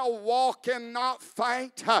 They shall walk and not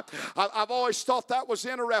faint. I've always thought that was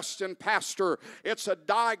interesting, Pastor. It's a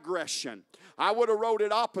digression. I would have wrote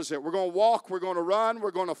it opposite. We're going to walk, we're going to run,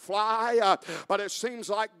 we're going to fly. But it seems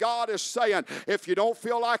like God is saying, if you don't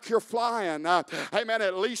feel like you're flying, amen,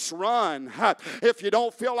 at least run. If you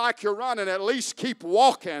don't feel like you're running, at least keep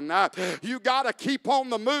walking. You got to keep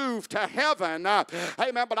on the move to heaven.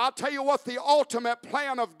 Amen. But I'll tell you what the ultimate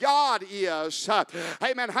plan of God is.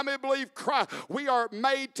 Amen. How many believe Christ? We are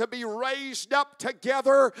made to be raised up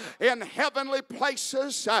together in heavenly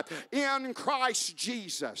places in Christ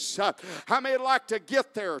Jesus. How many like to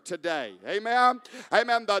get there today? Amen.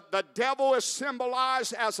 Amen. The devil is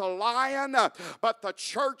symbolized as a lion, but the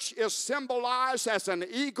church is symbolized as an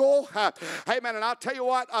eagle. Amen. And I'll tell you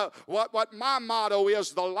what my motto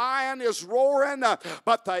is: the lion is roaring,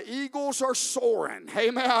 but the eagles are soaring.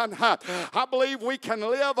 Amen. I believe we can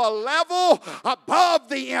live a level above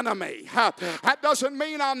the enemy. That doesn't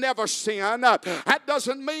mean I'll never sin. That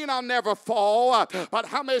doesn't mean I'll never fall. But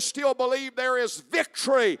how many still believe there is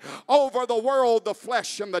victory over the world, the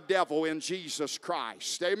flesh, and the devil in Jesus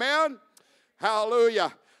Christ? Amen.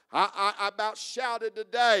 Hallelujah. I about shouted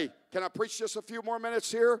today. Can I preach just a few more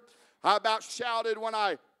minutes here? I about shouted when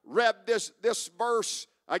I read this verse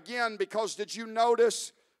again, because did you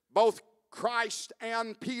notice both Christ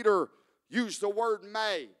and Peter used the word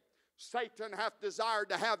may? Satan hath desired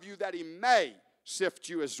to have you that he may sift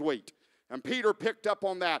you as wheat. And Peter picked up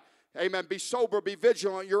on that. Amen. Be sober, be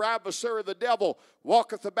vigilant. Your adversary, the devil,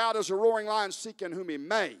 walketh about as a roaring lion, seeking whom he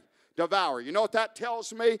may devour. You know what that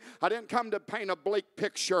tells me? I didn't come to paint a bleak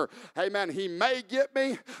picture. Amen. He may get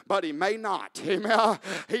me, but he may not. Amen.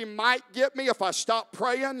 He might get me if I stop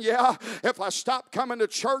praying. Yeah. If I stop coming to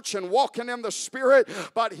church and walking in the Spirit,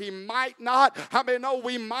 but he might not. How many know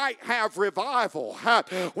we might have revival?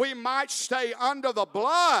 We might stay under the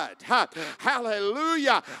blood.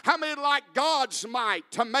 Hallelujah. How many like God's might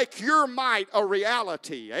to make your might a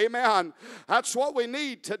reality? Amen. That's what we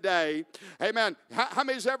need today. Amen. How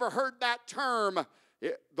many's ever heard that term,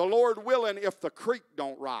 the Lord willing, if the creek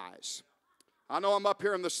don't rise? I know I'm up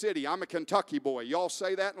here in the city. I'm a Kentucky boy. Y'all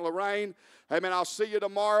say that in Lorraine? Amen. I'll see you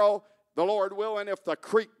tomorrow, the Lord willing, if the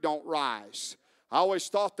creek don't rise. I always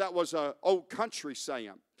thought that was an old country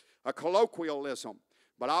saying, a colloquialism.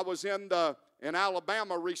 But I was in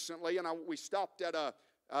Alabama recently, and we stopped at a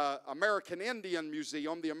American Indian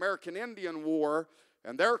Museum, the American Indian War,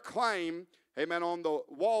 and their claim, amen, on the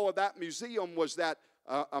wall of that museum was that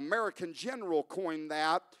American general coined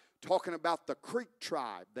that, talking about the Creek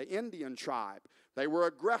tribe, the Indian tribe. They were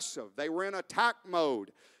aggressive. They were in attack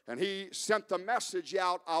mode. And he sent the message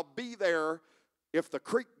out, I'll be there if the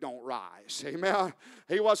creek don't rise. Amen.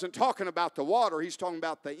 He wasn't talking about the water. He's talking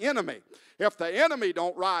about the enemy. If the enemy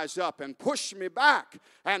don't rise up and push me back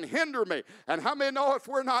and hinder me. And how many know if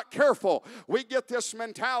we're not careful, we get this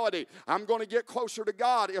mentality, I'm going to get closer to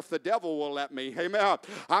God if the devil will let me. Amen.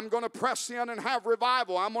 I'm going to press in and have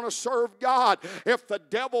revival. I'm going to serve God if the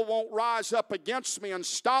devil won't rise up against me and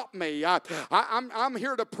stop me. I'm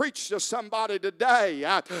here to preach to somebody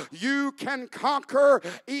today. You can conquer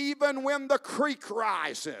even when the creek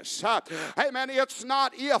rises. Amen. It's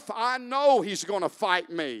not if. I know he's going to fight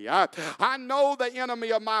me. I know the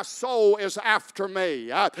enemy of my soul is after me.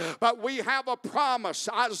 But we have a promise,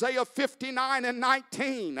 Isaiah 59 and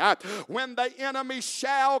 19. When the enemy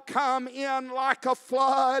shall come in like a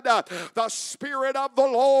flood, the Spirit of the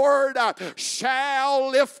Lord shall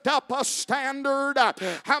lift up a standard.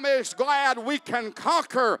 How many is glad we can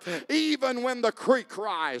conquer even when the creek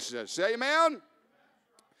rises? Amen?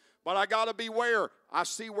 But I got to beware. I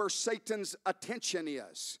see where Satan's attention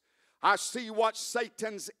is. I see what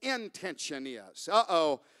Satan's intention is.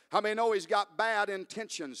 Uh-oh. How many know he's got bad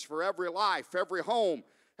intentions for every life, every home,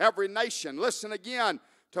 every nation? Listen again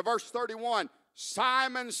to verse 31.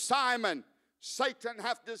 Simon, Simon, Satan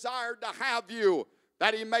hath desired to have you,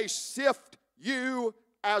 that he may sift you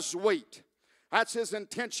as wheat. That's his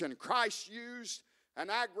intention. Christ used an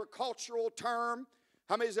agricultural term.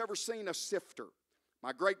 How many's ever seen a sifter?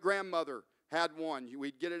 My great-grandmother had one.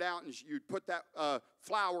 We'd get it out and you'd put that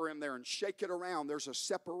flour in there and shake it around. There's a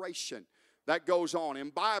separation that goes on. In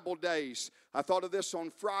Bible days, I thought of this on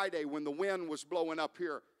Friday when the wind was blowing up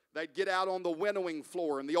here. They'd get out on the winnowing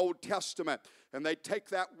floor in the Old Testament, and they'd take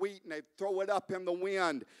that wheat and they'd throw it up in the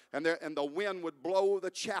wind, and the wind would blow the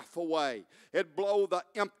chaff away. It'd blow the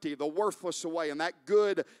empty, the worthless away, and that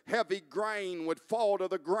good, heavy grain would fall to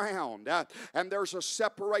the ground. And there's a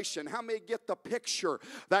separation. How many get the picture?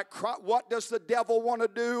 What does the devil want to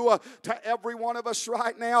do to every one of us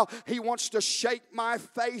right now? He wants to shake my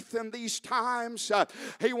faith in these times.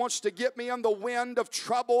 He wants to get me in the wind of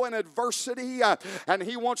trouble and adversity, and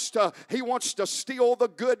he wants to steal the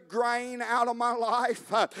good grain out of my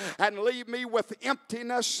life and leave me with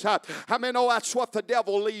emptiness. How many know that's what the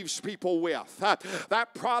devil leaves people with?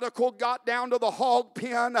 That prodigal got down to the hog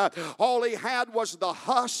pen. All he had was the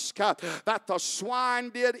husk that the swine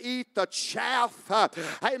did eat, the chaff.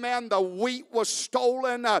 Amen. The wheat was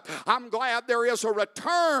stolen. I'm glad there is a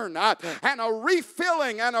return and a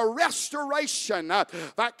refilling and a restoration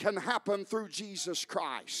that can happen through Jesus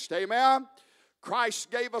Christ. Amen. Christ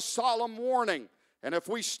gave a solemn warning. And if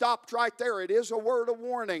we stopped right there, it is a word of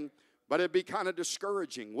warning, but it'd be kind of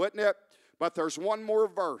discouraging, wouldn't it? But there's one more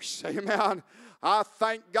verse. Amen. I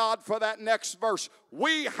thank God for that next verse.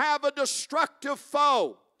 We have a destructive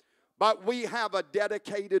foe, but we have a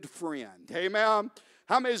dedicated friend. Amen.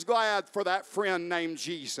 How many is glad for that friend named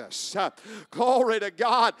Jesus? Glory to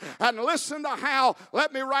God. And listen to how,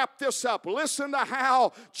 let me wrap this up. Listen to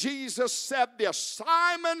how Jesus said this.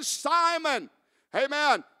 Simon, Simon.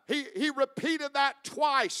 Amen. He repeated that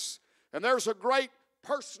twice. And there's a great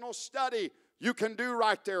personal study you can do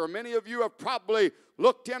right there. Many of you have probably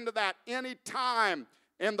looked into that any time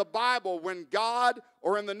in the Bible when God,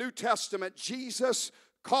 or in the New Testament, Jesus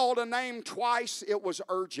called a name twice, it was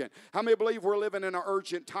urgent. How many believe we're living in an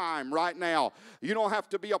urgent time right now? You don't have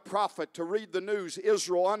to be a prophet to read the news.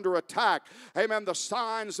 Israel under attack. Amen. The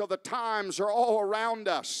signs of the times are all around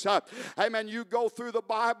us. Amen. You go through the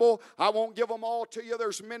Bible. I won't give them all to you.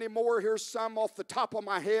 There's many more. Here's some off the top of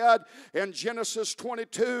my head. In Genesis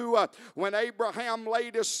 22, when Abraham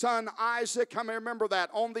laid his son Isaac, how many remember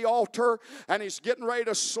that, on the altar, and he's getting ready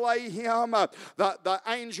to slay him, the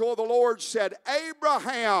angel of the Lord said,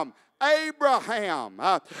 Abraham,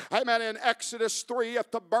 amen. In Exodus 3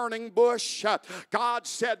 at the burning bush, God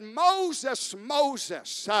said, Moses,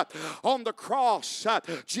 Moses. On the cross,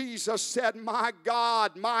 Jesus said, my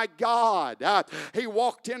God, my God. He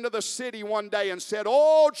walked into the city one day and said,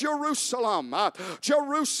 oh, Jerusalem,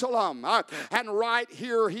 Jerusalem. And right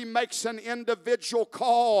here he makes an individual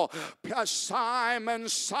call. Simon,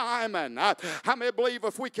 Simon. How many believe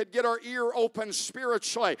if we could get our ear open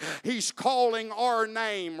spiritually, he's calling our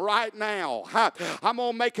name right now. I'm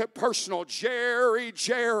going to make it personal. Jerry,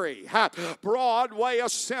 Jerry. Broadway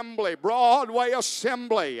Assembly, Broadway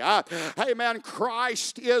Assembly. Amen.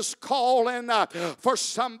 Christ is calling for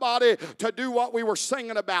somebody to do what we were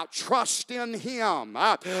singing about. Trust in Him.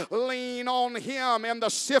 Lean on Him in the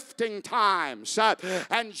sifting times.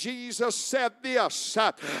 And Jesus said this.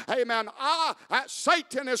 Amen.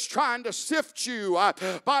 Satan is trying to sift you,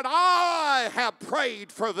 but I have prayed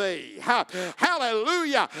for thee.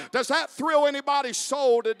 Hallelujah. Does that thrill anybody's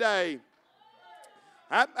soul today?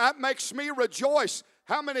 That makes me rejoice.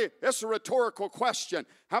 How many, it's a rhetorical question.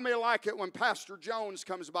 How many like it when Pastor Jones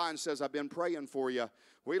comes by and says, I've been praying for you?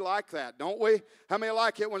 We like that, don't we? How many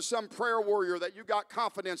like it when some prayer warrior that you got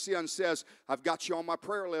confidence in says, I've got you on my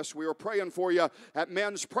prayer list. We were praying for you at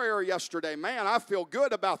men's prayer yesterday. Man, I feel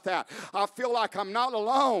good about that. I feel like I'm not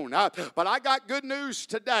alone. But I got good news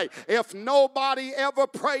today. If nobody ever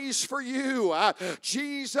prays for you,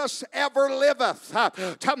 Jesus ever liveth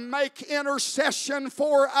to make intercession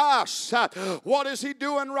for us. What is he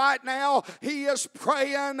doing right now? He is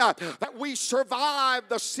praying that we survive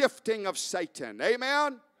the sifting of Satan. Amen?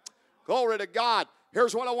 Glory to God.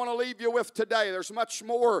 Here's what I want to leave you with today. There's much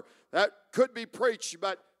more that could be preached,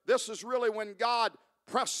 but this is really when God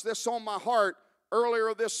pressed this on my heart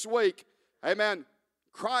earlier this week. Amen.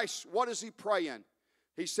 Christ, what is he praying?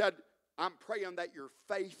 He said, I'm praying that your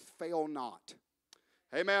faith fail not.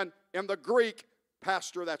 Amen. In the Greek,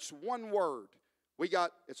 Pastor, that's one word.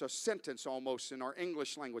 It's a sentence almost in our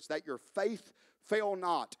English language, that your faith fail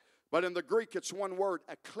not. But in the Greek, it's one word,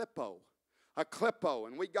 eklipo. Eklipo.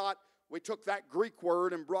 And we took that Greek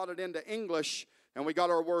word and brought it into English, and we got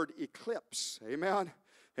our word eclipse. Amen.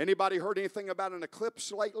 Anybody heard anything about an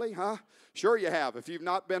eclipse lately, huh? Sure you have. If you've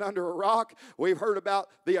not been under a rock, we've heard about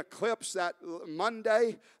the eclipse that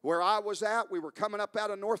Monday where I was at. We were coming up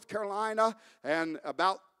out of North Carolina, and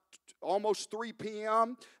about almost 3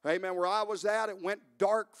 p.m., amen, where I was at, it went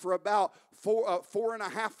dark for about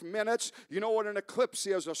 4.5 minutes. You know what an eclipse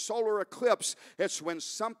is, a solar eclipse? It's when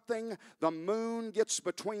the moon gets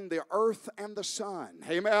between the earth and the sun.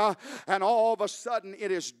 Amen. And all of a sudden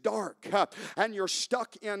it is dark. And you're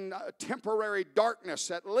stuck in temporary darkness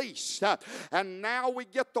at least. And now we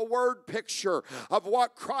get the word picture of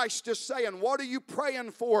what Christ is saying. What are you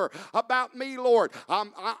praying for about me, Lord?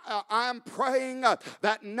 I'm praying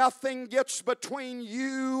that nothing gets between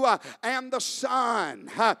you and the sun.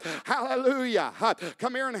 Hallelujah.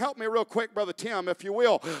 Come here and help me real quick, Brother Tim, if you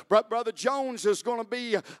will. Brother Jones is going to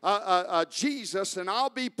be Jesus, and I'll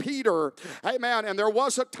be Peter. Amen. And there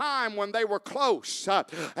was a time when they were close.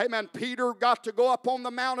 Amen. Peter got to go up on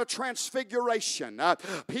the Mount of Transfiguration.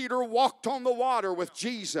 Peter walked on the water with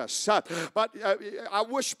Jesus. But I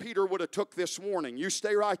wish Peter would have took this warning. You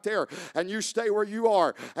stay right there, and you stay where you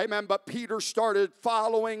are. Amen. But Peter started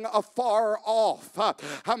following afar off.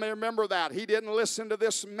 How many remember that? He didn't listen to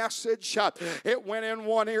this message. It went in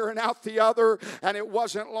one ear and out the other, and it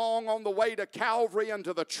wasn't long on the way to Calvary and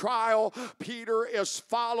to the trial. Peter is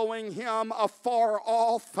following him afar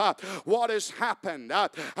off. What has happened?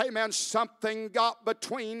 Amen. Something got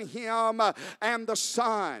between him and the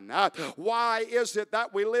sun. Why is it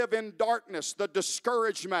that we live in darkness? The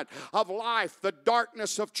discouragement of life, the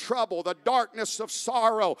darkness of trouble, the darkness of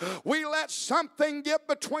sorrow. We let something get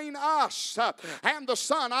between us and the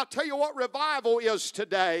sun. I'll tell you what revival is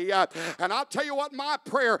today. And I'll tell you what my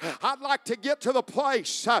prayer, I'd like to get to the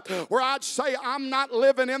place where I'd say I'm not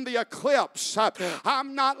living in the eclipse.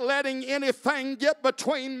 I'm not letting anything get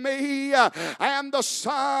between me and the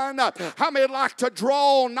sun. How many would like to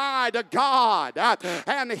draw nigh to God?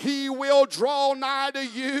 And he will draw nigh to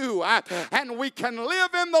you. And we can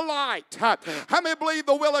live in the light. How many believe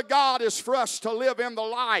the will of God is for us to live in the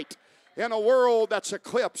light in a world that's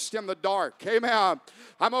eclipsed in the dark? Amen.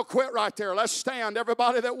 I'm going to quit right there. Let's stand,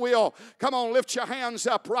 everybody that will. Come on, lift your hands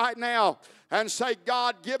up right now and say,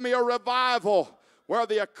 God, give me a revival where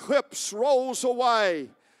the eclipse rolls away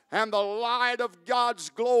and the light of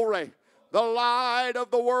God's glory, the light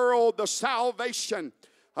of the world, the salvation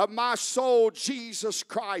of my soul, Jesus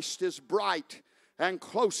Christ, is bright and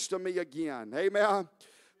close to me again. Amen.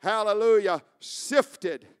 Hallelujah.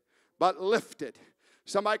 Sifted but lifted.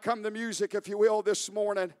 Somebody come to music, if you will, this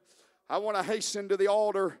morning. I want to hasten to the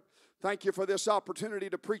altar. Thank you for this opportunity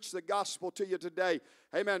to preach the gospel to you today.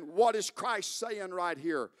 Amen. What is Christ saying right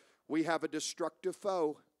here? We have a destructive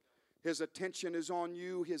foe. His attention is on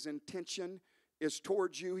you. His intention is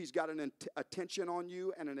towards you. He's got an attention on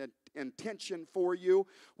you and an intention for you.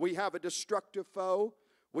 We have a destructive foe.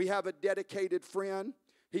 We have a dedicated friend.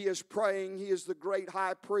 He is praying. He is the great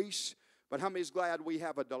high priest. But how many is glad we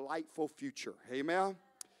have a delightful future? Amen.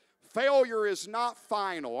 Failure is not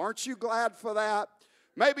final. Aren't you glad for that?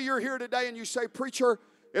 Maybe you're here today and you say, preacher,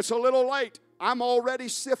 it's a little late. I'm already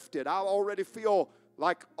sifted. I already feel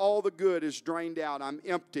like all the good is drained out. I'm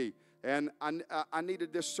empty. And I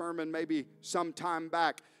needed this sermon maybe some time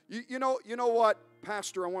back. You know what,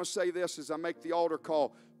 Pastor, I want to say this as I make the altar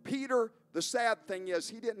call. Peter, the sad thing is,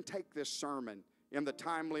 he didn't take this sermon in the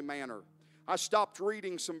timely manner. I stopped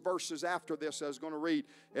reading some verses after this I was going to read,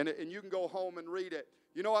 and you can go home and read it.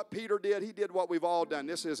 You know what Peter did? He did what we've all done.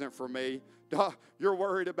 This isn't for me. Duh, you're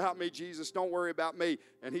worried about me, Jesus. Don't worry about me.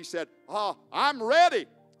 And he said, I'm ready.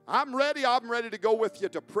 I'm ready. I'm ready to go with you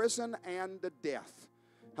to prison and to death.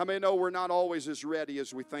 How many know we're not always as ready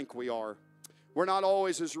as we think we are? We're not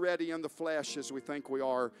always as ready in the flesh as we think we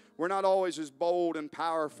are. We're not always as bold and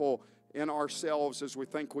powerful in ourselves as we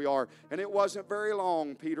think we are. And it wasn't very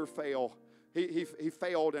long Peter failed. He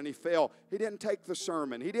failed and he fell. He didn't take the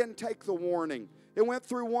sermon. He didn't take the warning. It went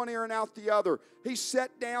through one ear and out the other. He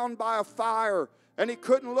sat down by a fire, and he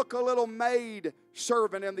couldn't look a little maid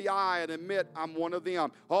servant in the eye and admit, I'm one of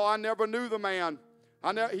them. Oh, I never knew the man.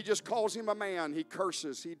 He just calls him a man. He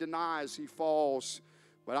curses. He denies. He falls.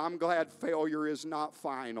 But I'm glad failure is not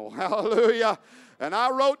final. Hallelujah. And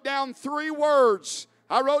I wrote down 3 words.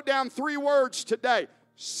 I wrote down 3 words today.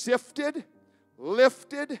 Sifted,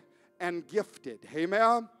 lifted, and gifted.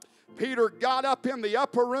 Amen. Peter got up in the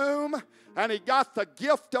upper room and he got the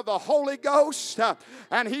gift of the Holy Ghost,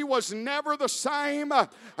 and he was never the same.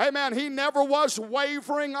 Amen. He never was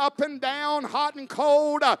wavering up and down, hot and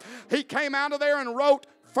cold. He came out of there and wrote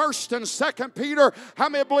 1st and 2nd Peter. How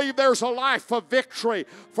many believe there's a life of victory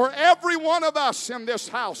for every one of us in this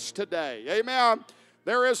house today? Amen.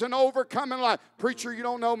 There is an overcoming life. Preacher, you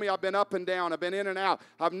don't know me. I've been up and down. I've been in and out.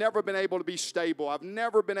 I've never been able to be stable. I've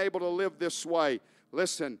never been able to live this way.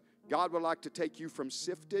 Listen, God would like to take you from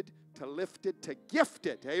sifted to lifted to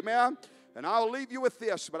gifted. Amen. And I'll leave you with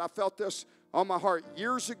this, but I felt this on my heart.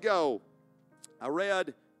 Years ago, I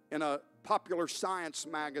read in a popular science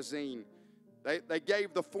magazine, they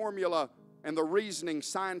gave the formula and the reasoning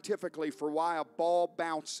scientifically for why a ball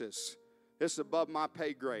bounces. It's above my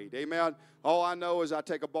pay grade. Amen. All I know is I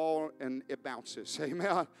take a ball and it bounces.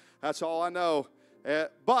 Amen. That's all I know.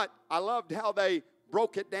 But I loved how they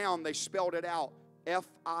broke it down. They spelled it out.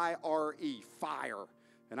 F-I-R-E, fire.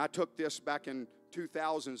 And I took this back in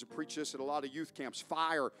 2000s to preach this at a lot of youth camps.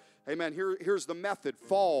 Fire. Amen. Here's the method.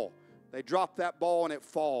 Fall. They drop that ball and it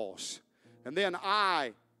falls. And then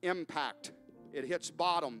I, impact. It hits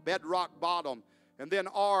bottom, bedrock bottom. And then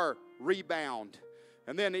R, rebound.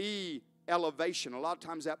 And then E, elevation. A lot of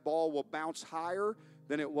times that ball will bounce higher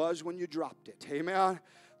than it was when you dropped it. Amen.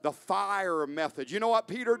 The fire method. You know what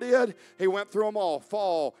Peter did? He went through them all.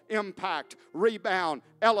 Fall, impact, rebound,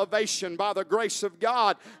 elevation by the grace of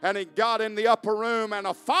God. And he got in the upper room and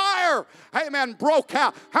a fire, amen, broke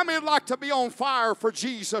out. How many would like to be on fire for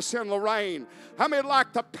Jesus in the rain? How many would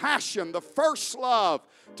like the passion, the first love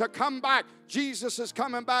to come back? Jesus is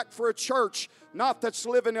coming back for a church, not that's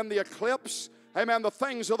living in the eclipse. Amen. The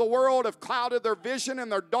things of the world have clouded their vision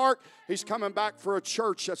and they're dark. He's coming back for a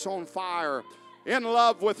church that's on fire, in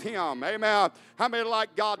love with Him. Amen. How many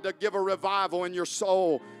like God to give a revival in your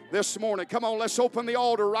soul this morning? Come on, let's open the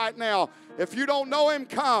altar right now. If you don't know Him,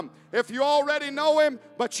 come. If you already know Him,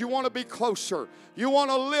 but you want to be closer, you want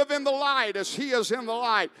to live in the light as He is in the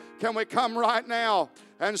light, can we come right now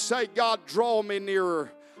and say, God, draw me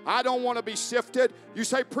nearer. I don't want to be sifted. You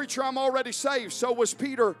say, preacher, I'm already saved. So was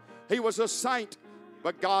Peter. He was a saint,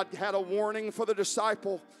 but God had a warning for the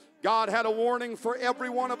disciple. God had a warning for every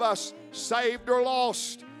one of us, saved or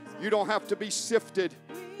lost. You don't have to be sifted.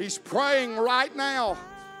 He's praying right now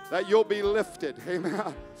that you'll be lifted.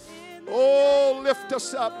 Amen. Oh, lift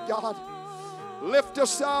us up, God. Lift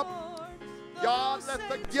us up. God, let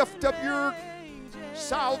the gift of your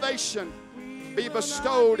salvation be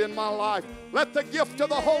bestowed in my life. Let the gift of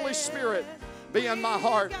the Holy Spirit be in my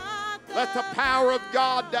heart. Let the power of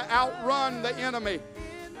God to outrun the enemy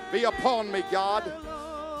be upon me, God.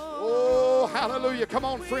 Oh, hallelujah. Come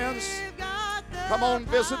on, friends. Come on,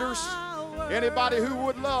 visitors. Anybody who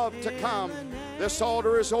would love to come, this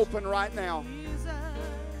altar is open right now.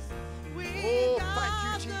 Oh,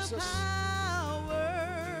 thank you, Jesus.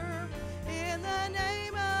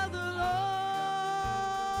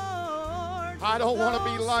 I don't want to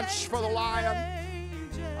be lunch for the lion.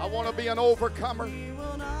 I want to be an overcomer.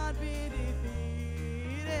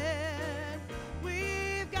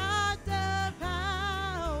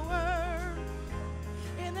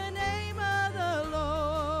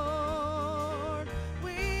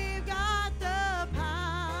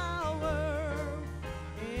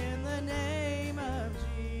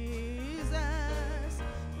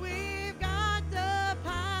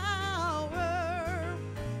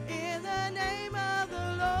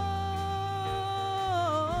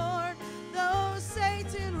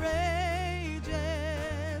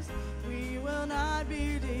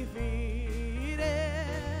 Be defeated.